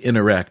wikis, to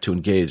interact, to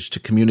engage, to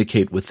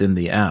communicate within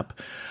the app.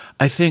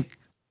 I think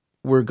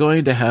we're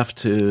going to have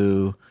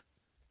to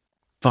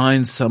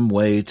find some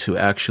way to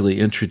actually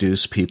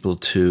introduce people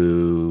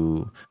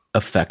to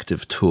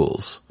effective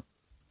tools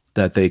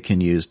that they can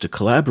use to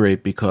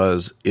collaborate,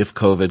 because if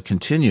COVID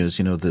continues,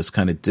 this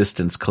kind of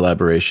distance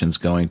collaboration is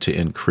going to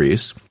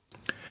increase.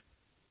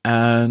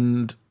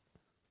 And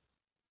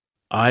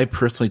I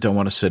personally don't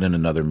want to sit in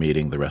another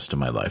meeting the rest of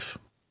my life.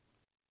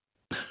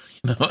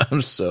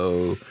 I'm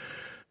so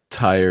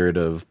tired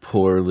of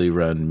poorly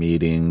run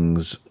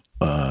meetings,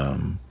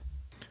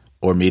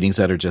 or meetings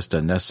that are just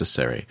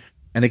unnecessary.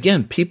 And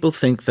again, people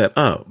think that,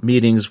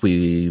 meetings,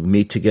 we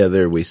meet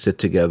together, we sit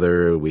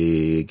together,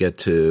 we get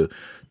to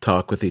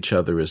talk with each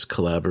other is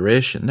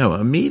collaboration. No,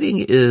 a meeting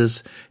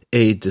is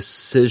a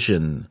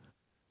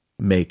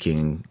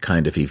decision-making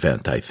kind of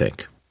event, I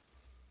think.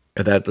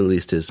 Or that at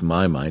least is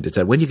my mind. It's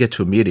that when you get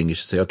to a meeting, you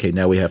should say, okay,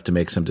 now we have to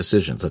make some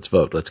decisions. Let's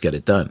vote. Let's get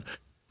it done.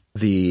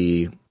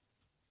 A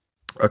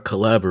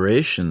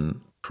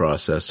collaboration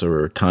process,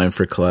 or time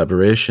for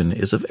collaboration,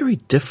 is a very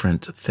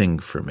different thing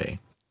for me.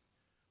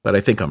 But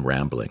I think I'm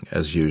rambling,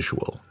 as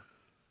usual.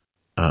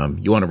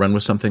 You want to run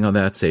with something on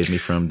that? Save me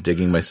from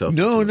digging myself.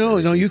 No.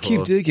 You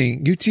keep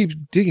digging. You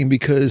keep digging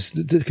because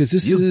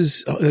this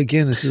is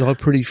all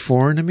pretty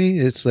foreign to me.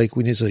 It's like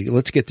when it's like,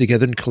 let's get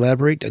together and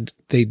collaborate. I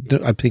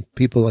think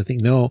people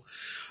know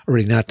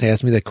already not to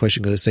ask me that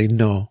question, because they say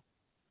no.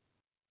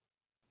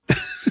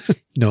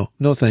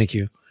 No, thank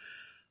you.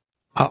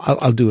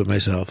 I'll do it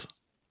myself.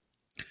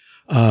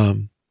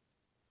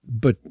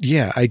 But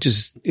yeah,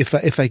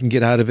 if I can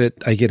get out of it,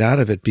 I get out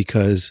of it,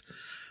 because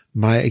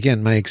my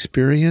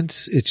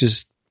experience, it's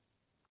just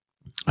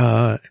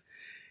not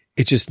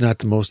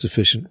the most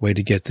efficient way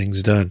to get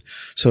things done.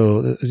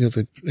 So,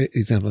 the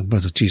example,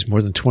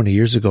 more than 20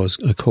 years ago, I was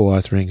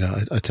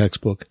co-authoring a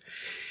textbook,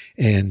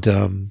 and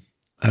the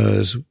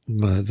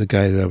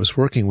guy that I was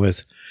working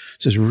with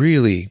just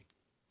really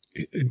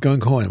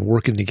gung-ho and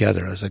working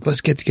together. I was like, let's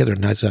get together.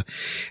 And I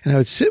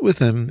would sit with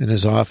him in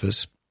his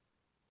office,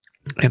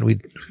 and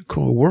we'd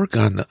work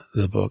on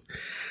the book.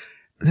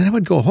 And then I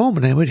would go home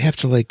and I would have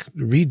to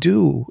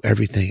redo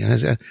everything.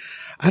 And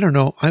I don't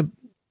know. I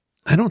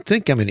don't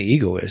think I'm an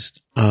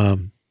egoist.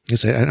 You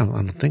say, I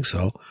don't think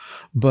so.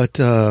 But,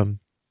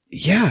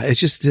 yeah, it's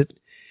just that,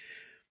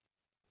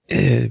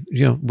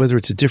 whether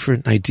it's a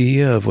different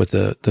idea of what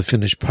the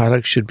finished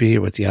product should be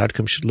or what the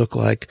outcome should look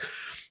like,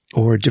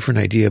 or a different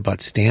idea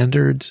about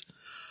standards,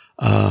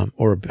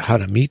 or how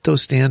to meet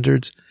those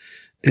standards.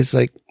 It's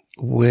like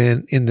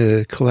when in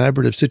the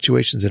collaborative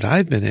situations that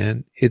I've been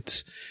in,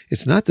 it's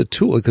not the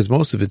tool, because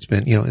most of it's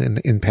been,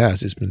 in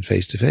past, it's been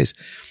face to face.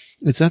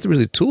 It's not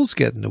really tools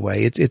get in the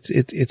way. It's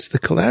the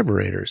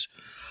collaborators.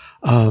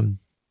 So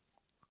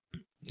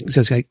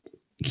it's like,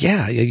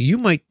 yeah, you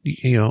might,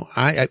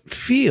 I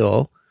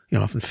feel,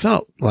 often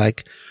felt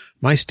like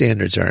my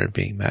standards aren't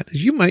being met.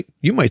 You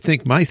might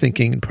think my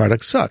thinking and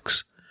product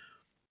sucks.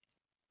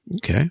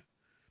 Okay.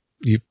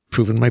 You've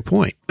proven my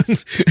point.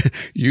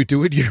 You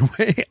do it your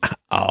way.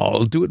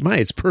 I'll do it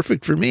it's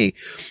perfect for me,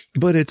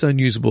 but it's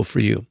unusable for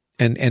you,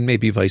 and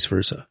maybe vice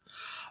versa.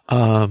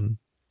 And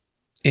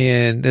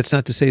that's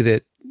not to say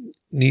that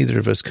neither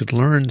of us could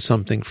learn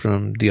something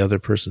from the other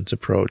person's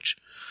approach,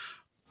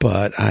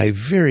 but I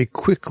very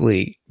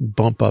quickly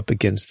bump up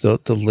against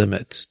the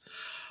limits.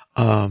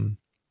 And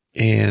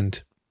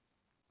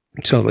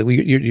so like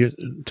you're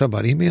talking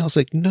about emails,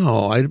 like,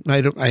 no,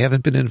 I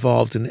haven't been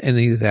involved in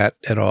any of that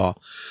at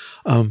all.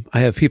 I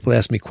have people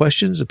ask me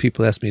questions,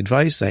 people ask me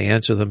advice, I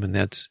answer them, and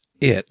that's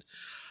it.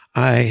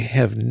 I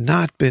have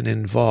not been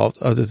involved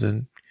other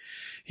than,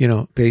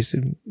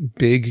 basic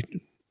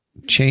big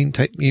chain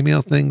type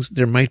email things.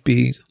 There might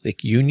be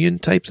like union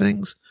type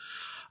things.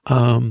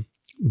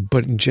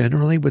 But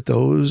generally with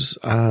those,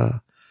 I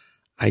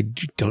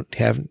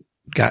haven't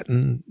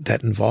gotten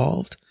that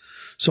involved.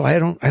 So I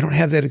don't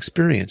have that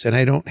experience, and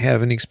I don't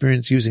have any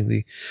experience using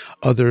the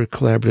other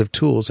collaborative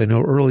tools. I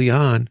know early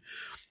on,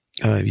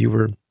 you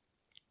were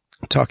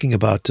talking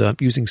about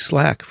using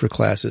Slack for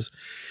classes.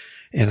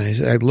 And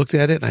I looked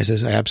at it and I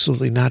said,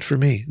 absolutely not for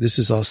me. This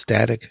is all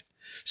static.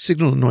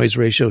 Signal to noise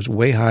ratio is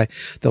way high.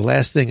 The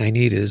last thing I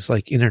need is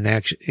like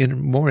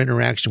more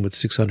interaction with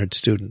 600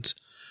 students.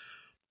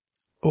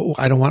 Oh,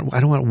 I don't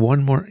want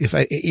one more. If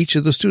each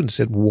of those students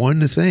said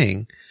one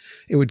thing,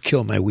 it would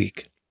kill my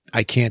week.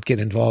 I can't get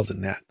involved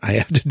in that. I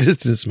have to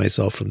distance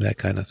myself from that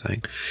kind of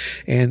thing.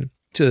 And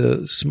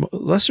to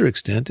lesser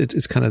extent,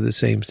 it's kind of the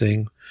same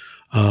thing.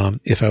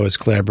 If I was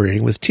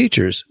collaborating with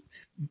teachers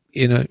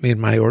in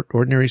my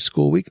ordinary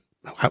school week,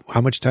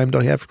 how much time do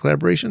I have for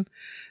collaboration?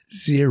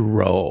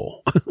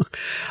 Zero.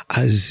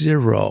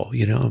 Zero,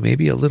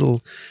 maybe a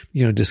little,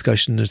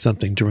 discussion or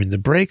something during the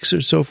breaks or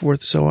so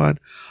forth, so on.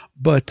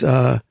 But,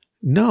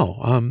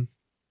 no,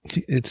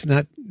 it's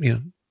not,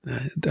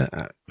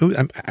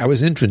 I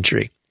was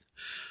infantry.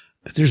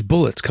 There's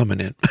bullets coming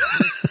in.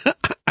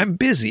 I'm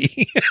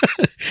busy.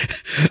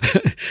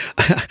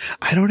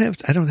 I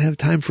don't have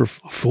time for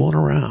fooling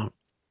around.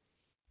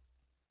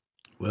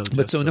 Well,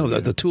 but so no,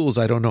 the tools,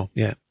 I don't know.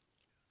 Yeah.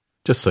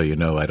 Just so you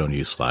know, I don't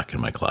use Slack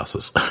in my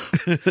classes.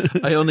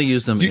 I only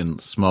use them in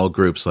small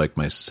groups like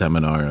my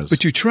seminars.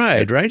 But you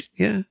tried, right?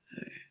 Yeah.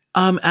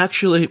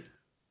 Actually,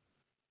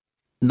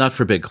 not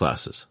for big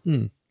classes.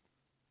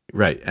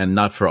 Right. And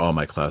not for all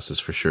my classes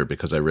for sure,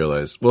 because I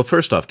realized, well,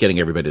 first off, getting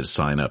everybody to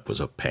sign up was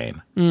a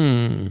pain.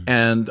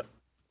 And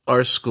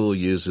our school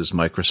uses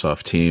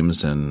Microsoft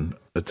Teams, and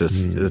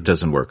it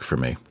doesn't work for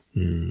me.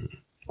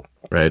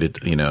 Right.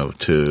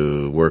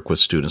 To work with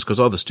students,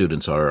 because all the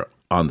students are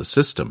on the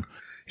system.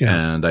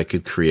 Yeah. And I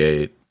could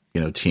create,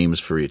 teams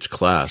for each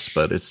class,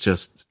 but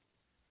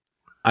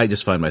I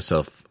just find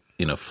myself,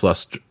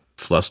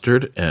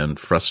 flustered and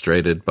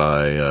frustrated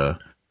by,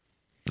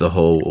 the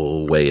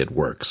whole way it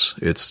works.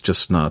 It's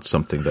just not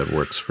something that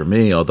works for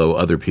me, although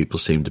other people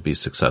seem to be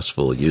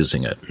successful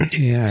using it.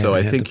 Yeah. So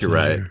I think you're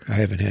right. I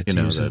haven't had to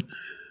use it.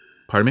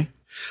 Pardon me?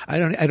 I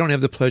don't have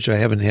the pleasure. I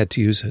haven't had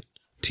to use it.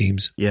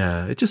 Teams.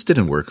 Yeah. It just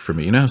didn't work for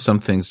me. How some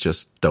things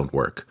just don't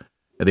work.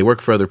 They work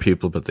for other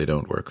people, but they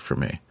don't work for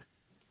me.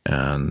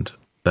 And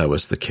that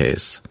was the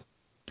case.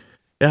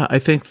 Yeah. I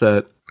think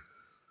that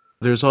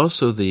there's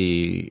also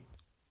the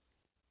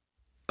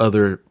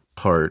other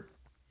part,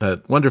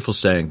 that wonderful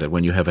saying that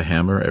when you have a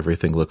hammer,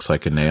 everything looks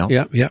like a nail.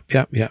 Yeah.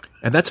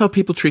 And that's how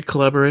people treat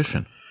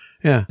collaboration.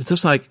 Yeah. It's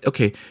just like,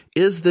 okay,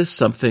 is this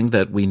something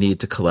that we need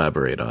to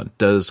collaborate on?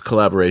 Does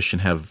collaboration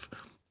have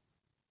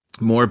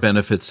more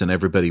benefits than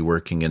everybody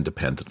working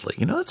independently?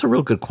 That's a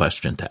real good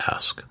question to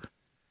ask.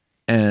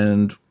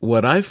 And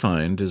what I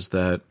find is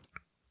that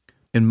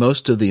in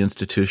most of the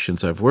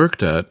institutions I've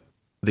worked at,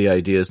 the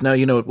idea is, now,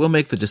 we'll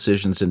make the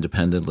decisions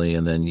independently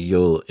and then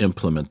you'll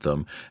implement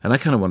them. And I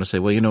kind of want to say,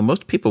 well,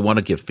 most people want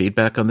to give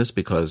feedback on this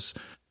because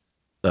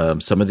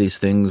some of these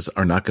things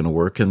are not going to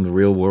work in the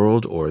real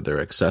world, or they're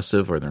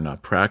excessive, or they're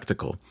not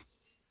practical.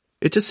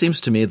 It just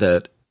seems to me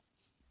that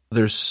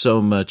there's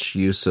so much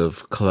use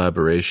of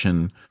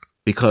collaboration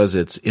because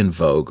it's in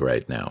vogue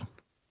right now.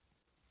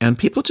 And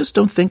people just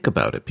don't think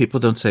about it. People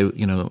don't say,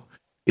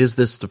 is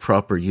this the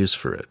proper use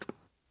for it?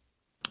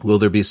 Will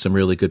there be some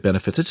really good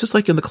benefits? It's just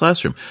like in the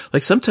classroom.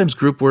 Like sometimes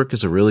group work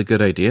is a really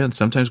good idea and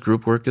sometimes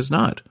group work is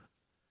not.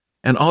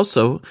 And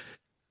also,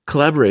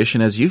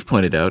 collaboration, as you've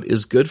pointed out,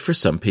 is good for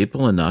some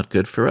people and not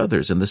good for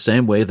others, in the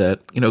same way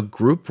that,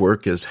 group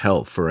work is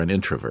hell for an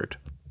introvert.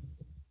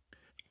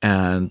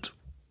 And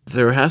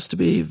there has to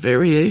be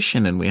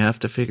variation, and we have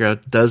to figure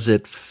out, does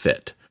it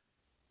fit?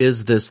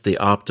 Is this the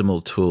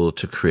optimal tool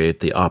to create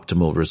the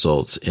optimal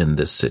results in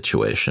this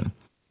situation?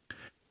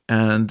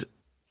 And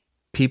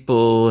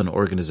people and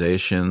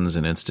organizations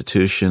and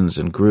institutions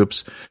and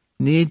groups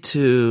need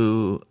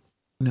to,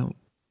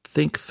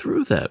 think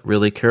through that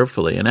really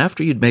carefully. And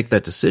after you'd make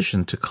that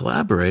decision to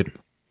collaborate,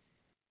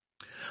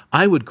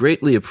 I would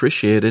greatly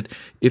appreciate it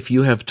if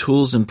you have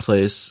tools in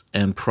place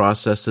and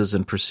processes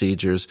and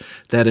procedures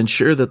that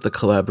ensure that the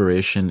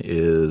collaboration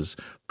is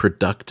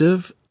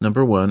productive,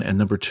 number one, and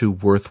number two,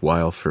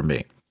 worthwhile for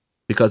me.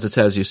 Because it's,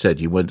 as you said,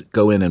 you would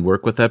go in and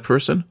work with that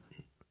person,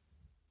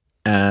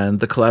 and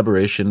the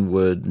collaboration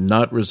would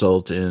not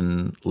result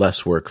in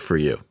less work for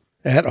you.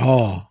 At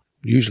all,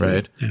 usually.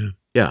 Right?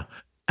 Yeah.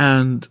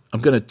 And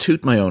I'm going to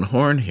toot my own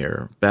horn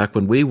here. Back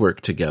when we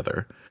worked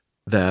together,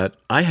 that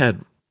I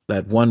had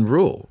that one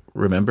rule,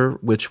 remember,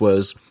 which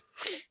was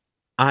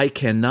I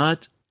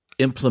cannot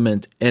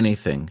implement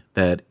anything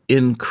that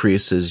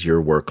increases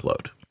your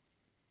workload.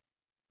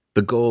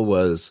 The goal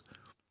was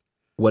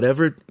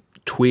whatever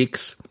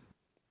tweaks,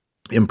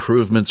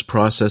 improvements,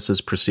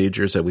 processes,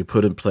 procedures that we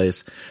put in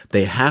place,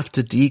 they have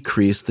to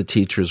decrease the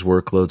teacher's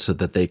workload so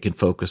that they can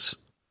focus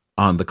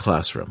on the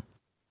classroom.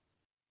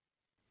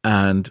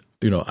 And,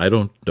 I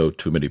don't know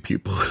too many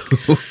people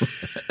who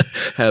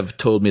have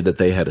told me that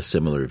they had a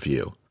similar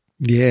view.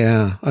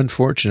 Yeah,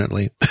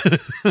 unfortunately.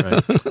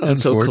 Right. And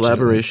so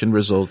collaboration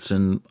results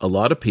in a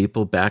lot of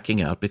people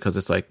backing out because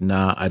it's like,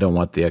 nah, I don't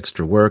want the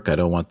extra work. I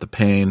don't want the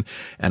pain,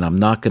 and I'm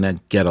not going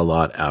to get a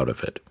lot out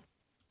of it.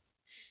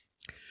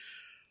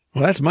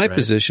 Well, that's my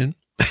position.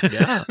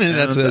 Yeah.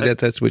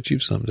 That's what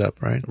you've summed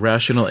up, right?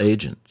 Rational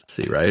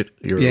agency, right?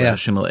 You're a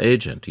rational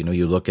agent.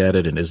 You look at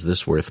it and is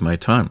this worth my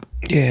time?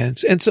 Yeah.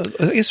 And so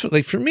I guess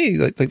for me,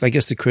 I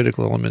guess the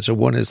critical elements are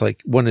one is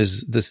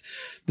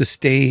the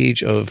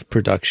stage of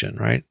production,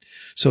 right?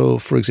 So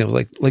for example,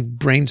 like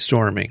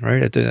brainstorming,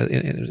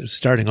 right?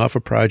 Starting off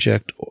a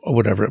project or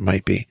whatever it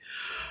might be,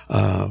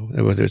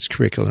 whether it's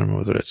curriculum,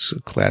 whether it's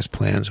class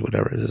plans,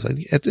 whatever it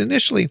is.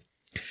 Initially,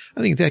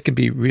 I think that can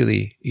be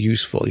really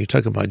useful. You're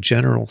talking about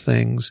general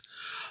things,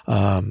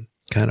 kind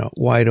of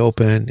wide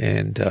open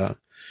and,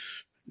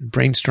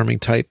 brainstorming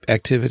type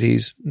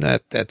activities.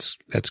 That's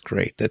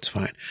great. That's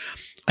fine.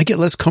 I get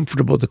less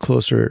comfortable the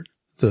closer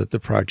the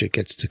project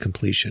gets to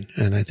completion.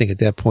 And I think at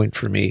that point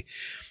for me,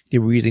 it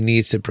really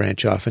needs to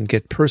branch off and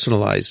get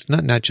personalized.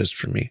 Not just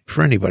for me,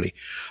 for anybody,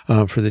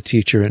 for the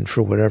teacher and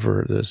for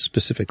whatever the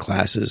specific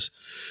classes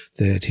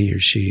that he or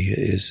she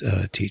is,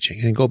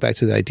 teaching. And go back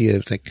to the idea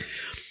of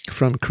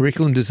from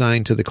curriculum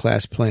design to the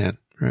class plan,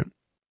 right?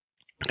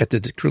 At the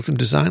curriculum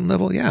design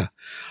level, yeah.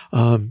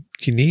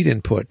 You need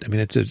input. I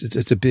mean,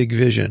 it's a big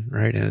vision,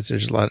 right? And there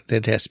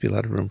has to be a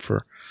lot of room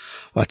for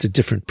lots of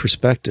different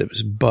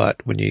perspectives.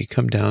 But when you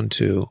come down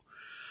to,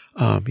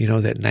 that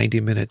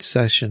 90-minute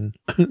session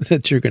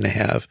that you're going to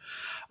have,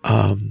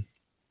 I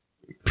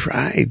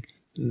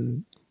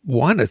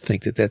want to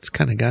think that that's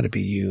kind of got to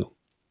be you.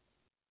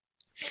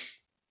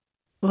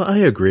 Well, I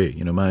agree.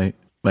 My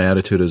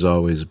attitude has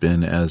always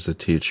been as a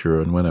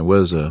teacher and when I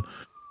was a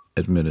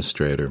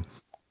administrator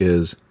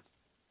is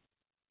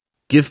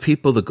give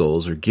people the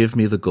goals or give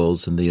me the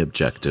goals and the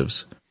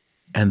objectives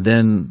and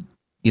then,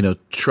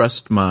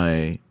 trust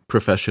my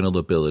professional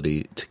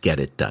ability to get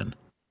it done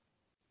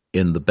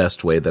in the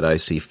best way that I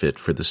see fit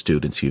for the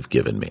students you've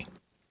given me.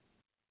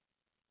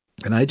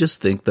 And I just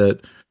think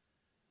that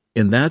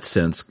in that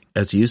sense,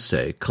 as you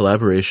say,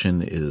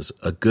 collaboration is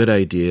a good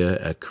idea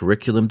at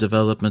curriculum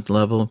development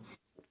level.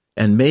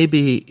 And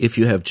maybe if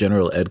you have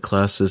general ed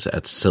classes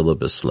at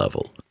syllabus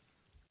level,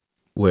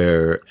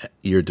 where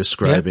you're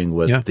describing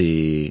what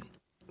the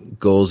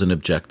goals and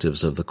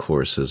objectives of the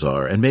courses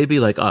are, and maybe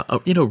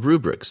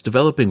rubrics,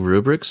 developing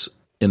rubrics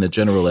in a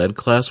general ed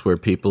class where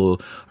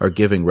people are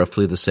giving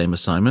roughly the same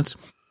assignments.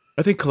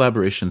 I think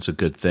collaboration's a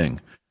good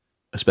thing,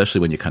 especially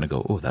when you kind of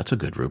go, oh, that's a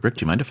good rubric.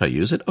 Do you mind if I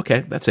use it?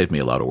 Okay, that saved me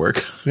a lot of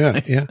work. Yeah.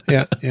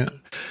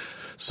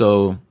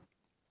 So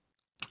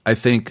I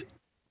think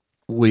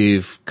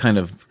we've kind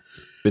of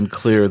been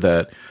clear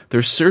that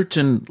there's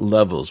certain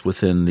levels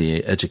within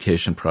the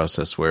education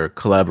process where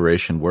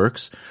collaboration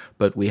works,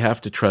 but we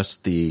have to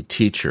trust the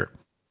teacher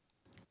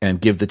and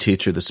give the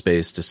teacher the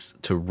space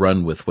to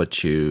run with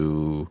what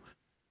you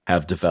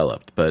have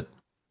developed. But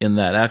in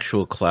that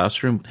actual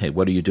classroom, hey,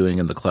 what are you doing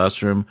in the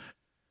classroom?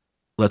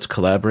 Let's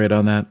collaborate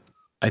on that.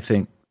 I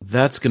think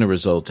that's going to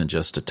result in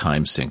just a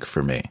time sink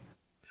for me.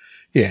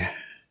 Yeah.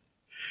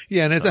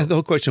 Yeah, and the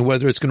whole question of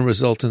whether it's going to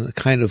result in a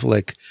kind of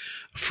like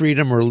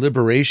freedom or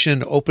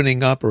liberation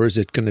opening up, or is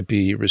it going to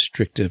be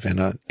restrictive and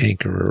an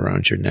anchor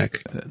around your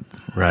neck?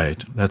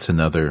 Right. That's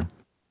another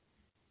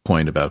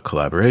point about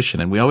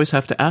collaboration. And we always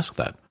have to ask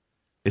that.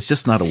 It's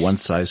just not a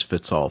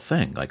one-size-fits-all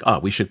thing. Like,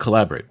 we should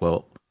collaborate.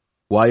 Well,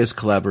 why is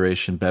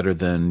collaboration better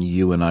than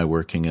you and I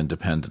working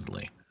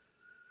independently?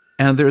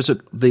 And there's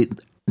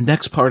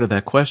next part of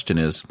that question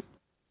is,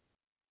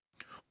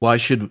 why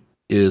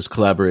is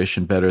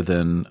collaboration better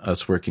than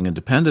us working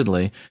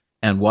independently?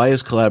 And why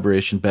is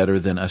collaboration better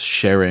than us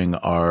sharing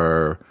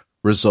our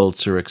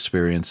results or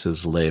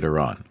experiences later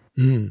on?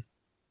 Mm.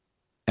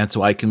 And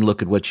so I can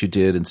look at what you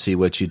did and see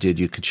what you did.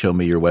 You could show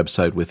me your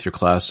website with your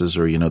classes,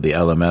 or, the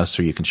LMS,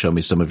 or you can show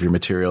me some of your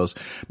materials.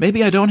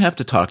 Maybe I don't have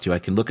to talk to you. I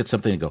can look at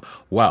something and go,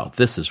 wow,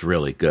 this is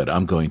really good.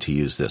 I'm going to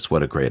use this.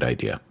 What a great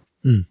idea.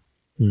 Mm.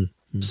 Mm.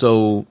 Mm.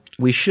 So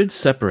we should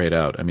separate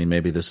out. I mean,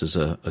 maybe this is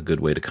a good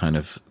way to kind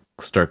of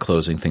start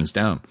closing things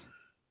down,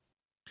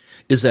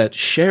 is that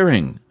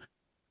sharing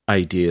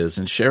ideas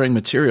and sharing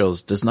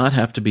materials does not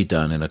have to be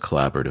done in a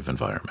collaborative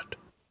environment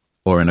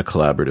or in a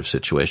collaborative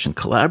situation.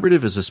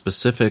 Collaborative is a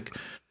specific,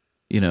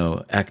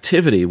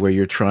 activity where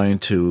you're trying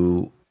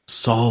to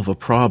solve a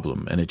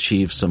problem and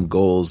achieve some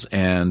goals,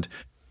 and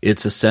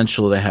it's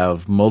essential to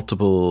have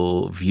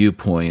multiple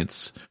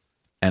viewpoints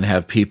and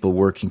have people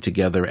working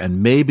together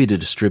and maybe to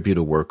distribute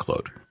a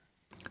workload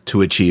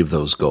to achieve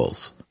those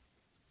goals.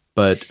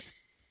 But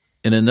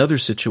in another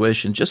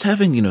situation, just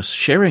having,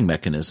 sharing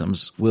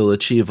mechanisms will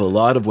achieve a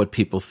lot of what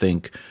people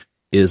think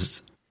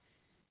is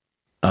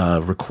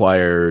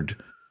required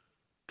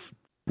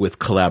with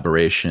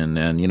collaboration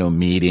and,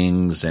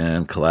 meetings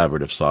and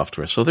collaborative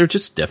software. So they're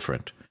just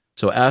different.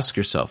 So ask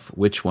yourself,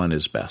 which one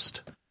is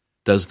best?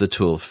 Does the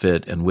tool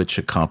fit, and which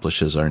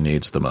accomplishes our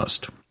needs the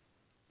most?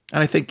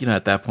 And I think,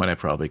 at that point, I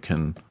probably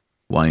can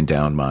wind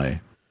down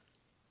my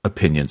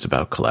opinions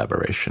about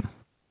collaboration.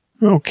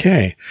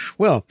 Okay.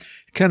 Well,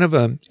 kind of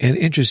an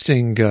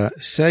interesting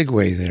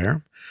segue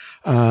there.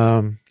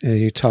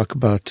 You talk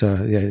about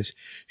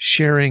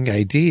sharing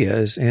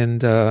ideas.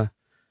 And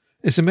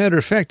as a matter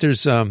of fact,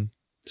 there's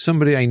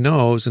somebody I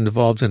know is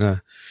involved in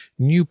a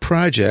new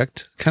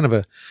project, kind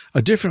of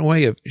a different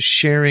way of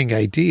sharing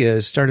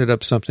ideas, started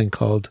up something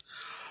called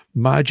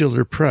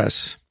Modular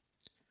Press.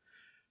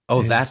 Oh,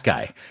 and that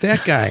guy.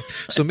 That guy.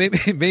 So maybe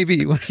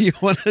you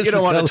want us you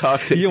don't want to talk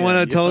to you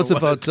want to tell us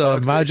about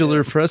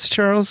Modular Press,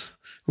 Charles?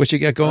 What you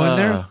got going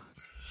there?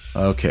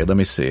 Okay, let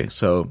me see.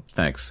 So,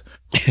 thanks.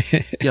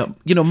 Yeah,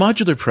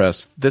 Modular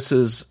Press, this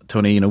is,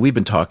 Tony, we've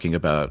been talking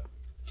about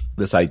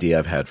this idea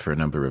I've had for a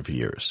number of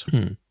years.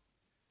 Hmm.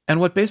 And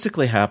what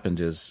basically happened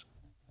is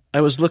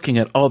I was looking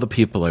at all the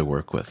people I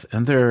work with,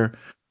 and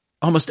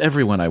almost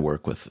everyone I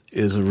work with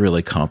is a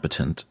really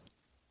competent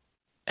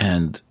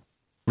and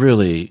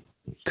really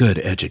good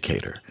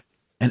educator.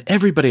 And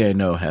everybody I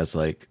know has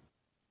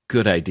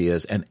good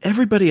ideas, and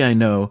everybody I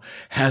know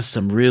has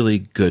some really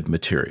good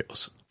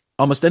materials.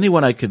 Almost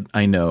anyone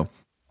I know,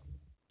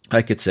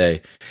 I could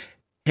say,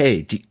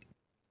 hey, do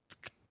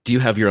you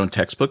have your own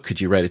textbook?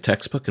 Could you write a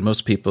textbook? And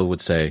most people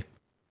would say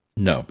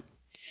no.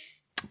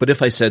 But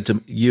if I said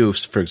to you,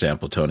 for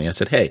example, Tony, I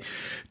said, hey,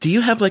 do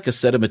you have a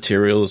set of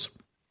materials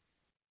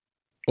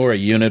or a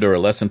unit or a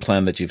lesson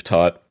plan that you've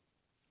taught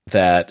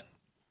that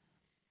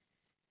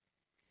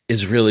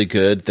is really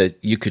good that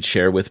you could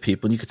share with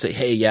people? And you could say,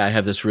 hey, yeah, I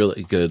have this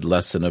really good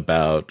lesson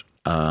about,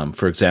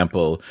 for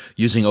example,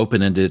 using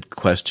open-ended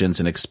questions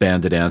and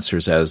expanded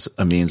answers as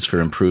a means for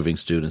improving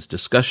students'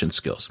 discussion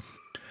skills.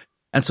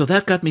 And so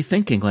that got me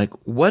thinking,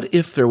 what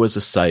if there was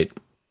a site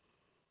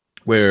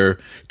where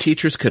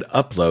teachers could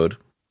upload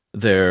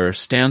their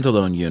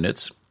standalone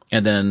units,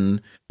 and then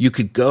you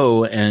could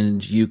go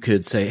and you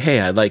could say,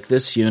 hey, I like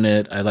this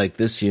unit, I like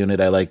this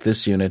unit, I like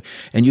this unit,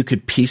 and you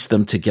could piece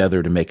them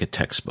together to make a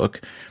textbook.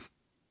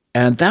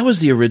 And that was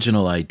the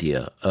original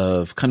idea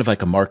of kind of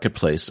like a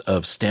marketplace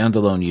of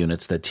standalone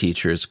units that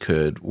teachers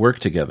could work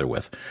together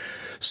with.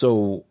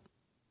 So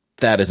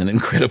that is an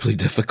incredibly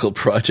difficult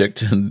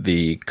project, and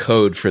the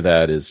code for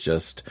that is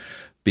just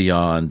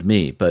beyond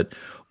me. But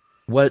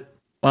what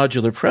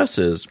Modular Press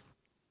is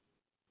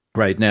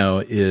right now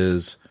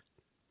is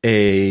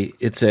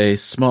it's a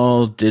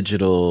small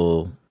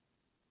digital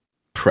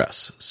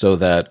press, so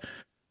that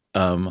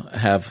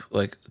have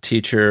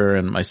teacher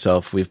and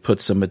myself, we've put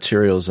some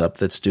materials up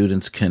that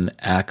students can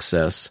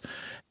access,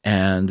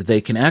 and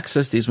they can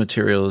access these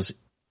materials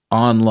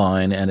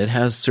online, and it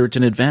has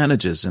certain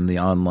advantages in the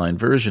online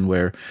version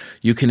where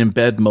you can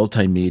embed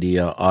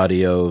multimedia,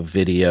 audio,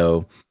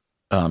 video,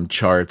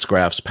 charts,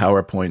 graphs,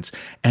 PowerPoints,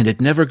 and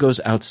it never goes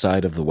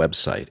outside of the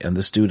website, and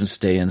the students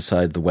stay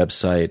inside the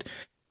website,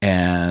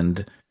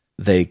 and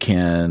they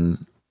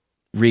can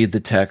read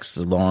the text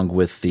along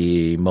with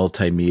the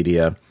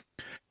multimedia.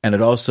 And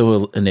it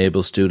also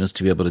enables students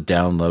to be able to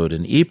download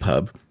an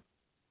EPUB.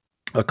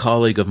 A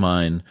colleague of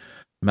mine,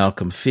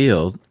 Malcolm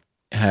Field,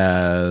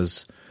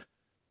 has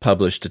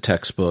published a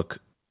textbook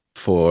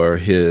for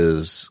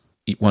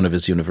one of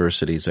his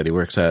universities that he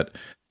works at,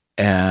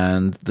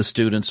 and the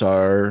students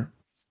are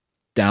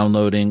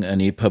downloading an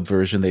EPUB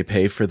version. They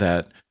pay for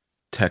that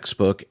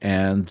textbook,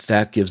 and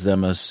that gives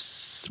them a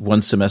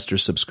one semester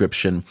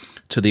subscription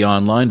to the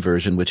online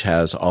version, which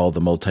has all the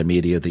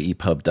multimedia the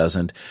EPUB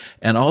doesn't,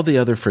 and all the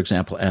other, for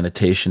example,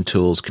 annotation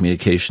tools,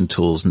 communication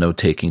tools,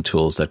 note-taking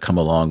tools that come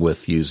along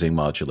with using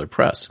Modular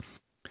Press.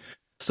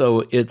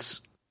 So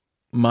it's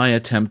my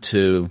attempt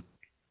to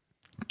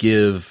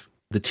give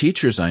the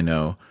teachers I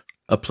know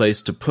a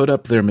place to put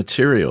up their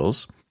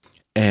materials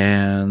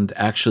and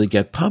actually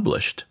get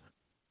published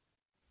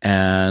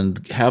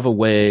and have a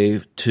way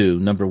to,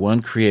 number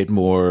one, create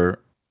more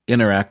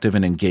interactive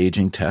and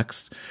engaging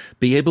text,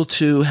 be able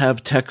to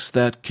have text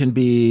that can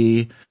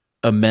be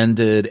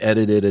amended,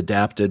 edited,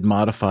 adapted,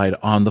 modified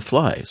on the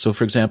fly. So,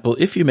 for example,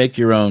 if you make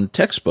your own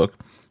textbook,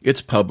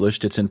 it's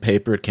published, it's in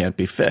paper, it can't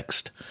be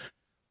fixed.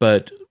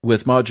 But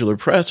with Modular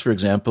Press, for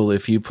example,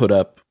 if you put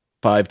up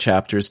 5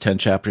 chapters, 10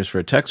 chapters for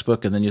a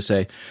textbook, and then you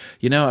say,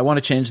 I want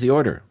to change the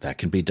order, that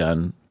can be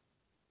done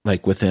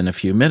like within a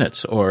few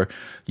minutes. Or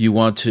you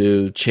want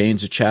to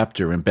change a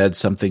chapter, embed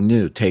something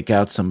new, take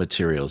out some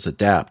materials,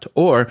 adapt.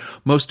 Or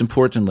most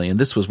importantly, and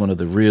this was one of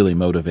the really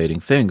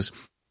motivating things,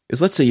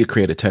 is let's say you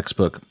create a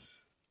textbook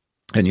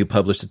and you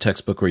publish the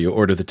textbook or you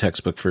order the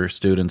textbook for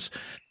students,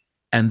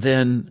 and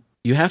then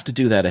you have to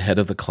do that ahead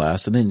of the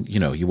class. And then,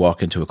 you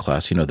walk into a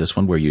class, this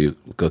one where you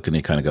look and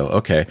you kind of go,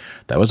 okay,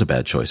 that was a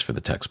bad choice for the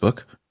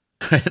textbook.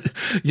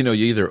 You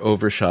either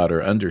overshot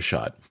or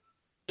undershot.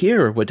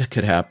 Here, what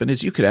could happen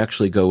is you could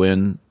actually go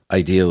in,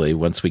 ideally,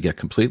 once we get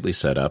completely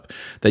set up,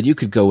 that you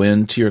could go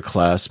into your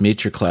class,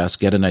 meet your class,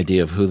 get an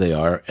idea of who they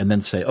are, and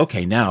then say,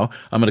 okay, now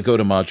I'm going to go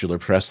to Modular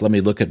Press. Let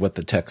me look at what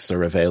the texts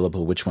are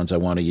available, which ones I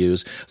want to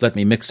use. Let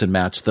me mix and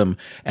match them,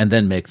 and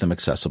then make them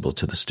accessible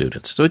to the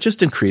students. So it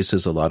just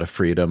increases a lot of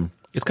freedom.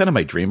 It's kind of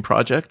my dream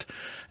project,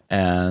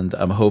 and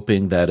I'm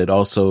hoping that it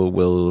also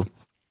will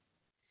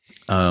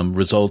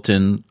result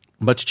in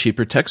much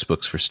cheaper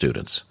textbooks for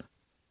students.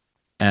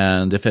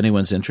 And if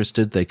anyone's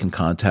interested, they can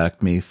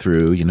contact me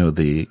through,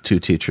 the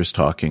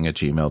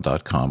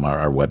twoteacherstalking@gmail.com,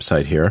 our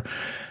website here.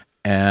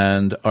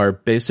 And our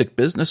basic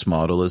business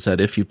model is that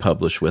if you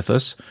publish with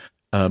us,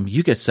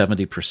 you get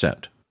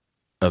 70%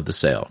 of the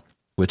sale,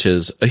 which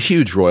is a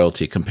huge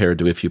royalty compared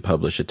to if you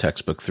publish a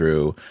textbook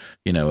through,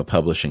 a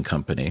publishing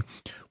company.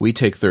 We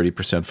take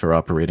 30% for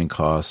operating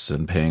costs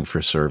and paying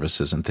for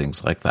services and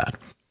things like that.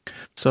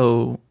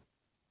 So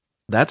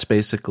that's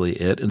basically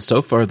it. And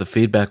so far, the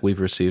feedback we've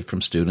received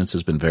from students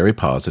has been very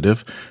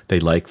positive. They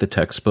like the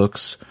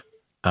textbooks.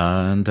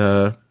 And,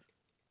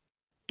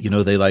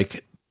 they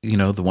like,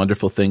 the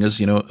wonderful thing is,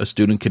 a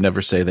student can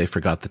never say they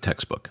forgot the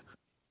textbook.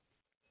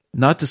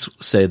 Not to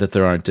say that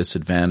there aren't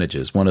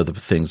disadvantages. One of the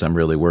things I'm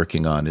really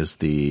working on is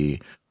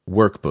the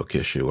workbook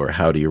issue, or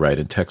how do you write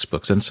in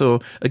textbooks. And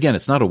so, again,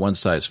 it's not a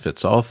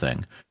one-size-fits-all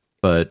thing,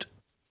 but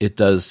it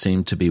does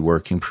seem to be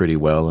working pretty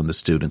well, and the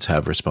students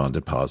have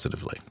responded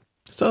positively.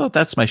 So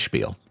that's my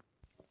spiel.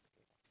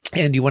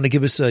 And you want to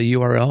give us a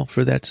URL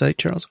for that site,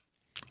 Charles?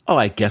 Oh,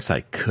 I guess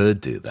I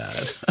could do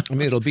that. I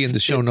mean, it'll be in the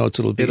show notes.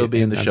 It'll be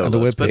in the show notes. On the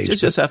webpage. But you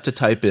just have to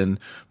type in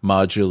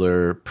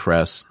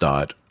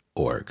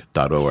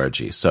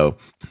modularpress.org. So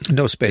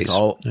no space.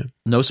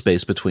 No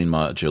space between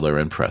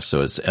modular and press.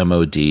 So it's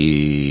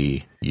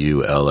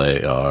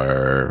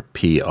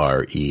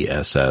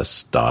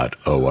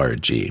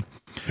modularpress.org.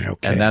 Okay.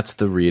 And that's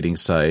the reading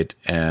site.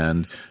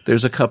 And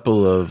there's a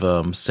couple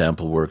of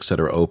sample works that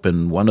are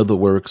open. One of the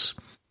works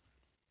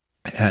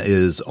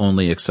is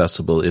only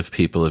accessible if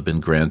people have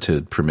been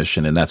granted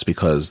permission, and that's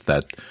because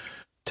that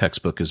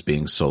textbook is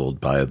being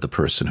sold by the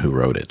person who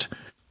wrote it.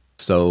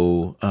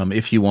 So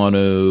if you want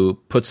to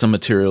put some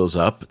materials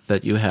up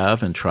that you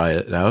have and try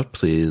it out,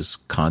 please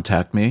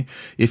contact me.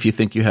 If you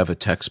think you have a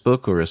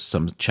textbook or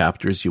some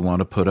chapters you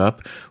want to put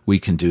up, we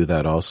can do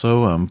that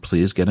also.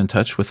 Please get in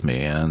touch with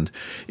me. And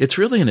it's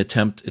really an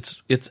attempt.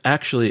 It's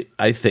actually,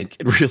 I think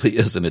it really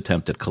is an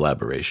attempt at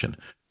collaboration,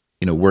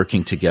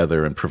 working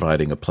together and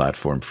providing a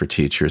platform for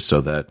teachers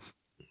so that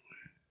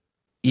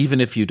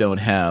even if you don't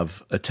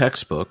have a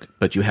textbook,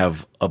 but you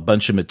have a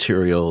bunch of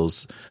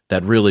materials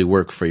that really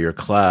work for your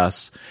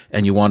class,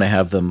 and you want to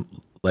have them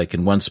like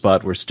in one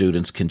spot where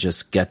students can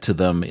just get to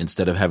them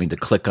instead of having to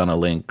click on a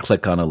link,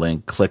 click on a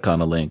link, click on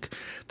a link,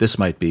 this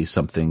might be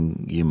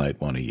something you might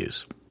want to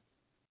use.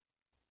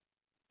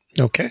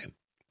 Okay.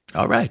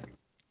 All right.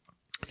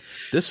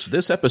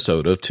 This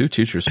episode of Two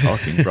Teachers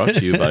Talking brought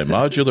to you by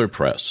Modular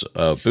Press,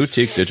 a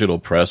boutique digital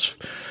press.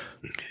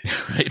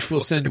 Right.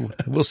 We'll send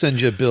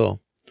you a bill.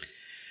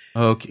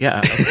 Okay,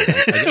 yeah.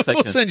 I guess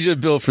we'll send you a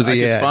bill for the ad.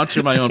 I can ad.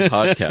 sponsor my own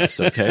podcast,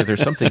 okay?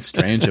 There's something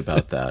strange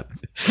about that.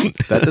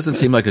 That doesn't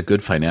seem like a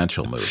good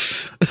financial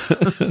move.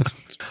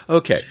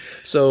 Okay,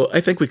 so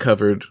I think we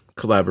covered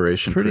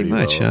collaboration pretty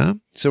much, well. huh?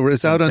 So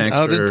it's out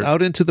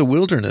into the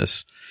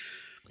wilderness.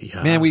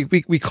 Yeah. Man, we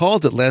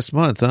called it last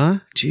month, huh?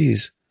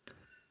 Jeez.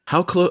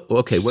 How close?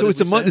 Okay, what so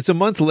it's a month. It's a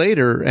month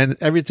later, and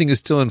everything is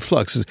still in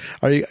flux.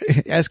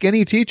 Ask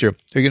any teacher?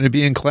 Are you going to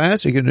be in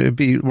class? Are you going to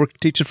be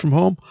teaching from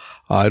home?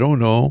 I don't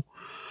know.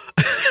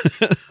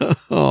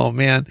 Oh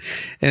man,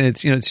 and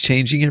it's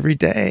changing every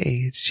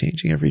day. It's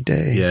changing every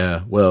day.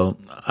 Yeah. Well,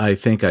 I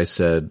think I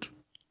said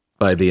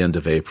by the end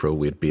of April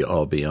we'd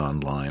all be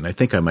online. I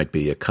think I might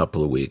be a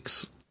couple of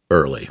weeks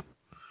early,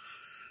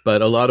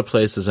 but a lot of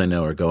places I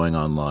know are going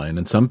online,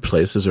 and some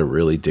places are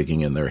really digging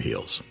in their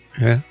heels.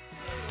 Yeah.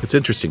 It's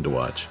interesting to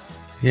watch.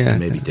 Yeah. It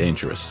may be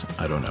dangerous.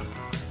 I don't know.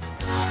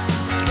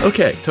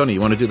 Okay, Tony,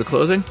 you want to do the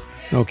closing?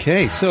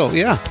 Okay, so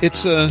yeah,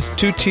 it's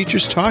two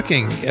teachers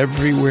talking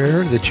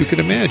everywhere that you could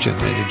imagine.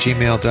 At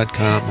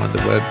gmail.com, on the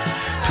web,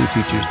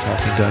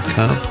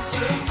 twoteacherstalking.com.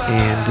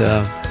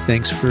 And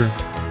thanks for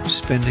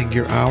spending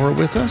your hour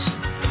with us.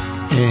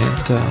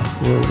 And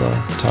we'll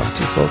talk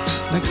to you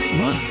folks next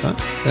month. Huh?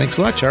 Thanks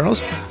a lot,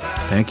 Charles.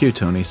 Thank you,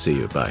 Tony. See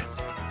you. Bye.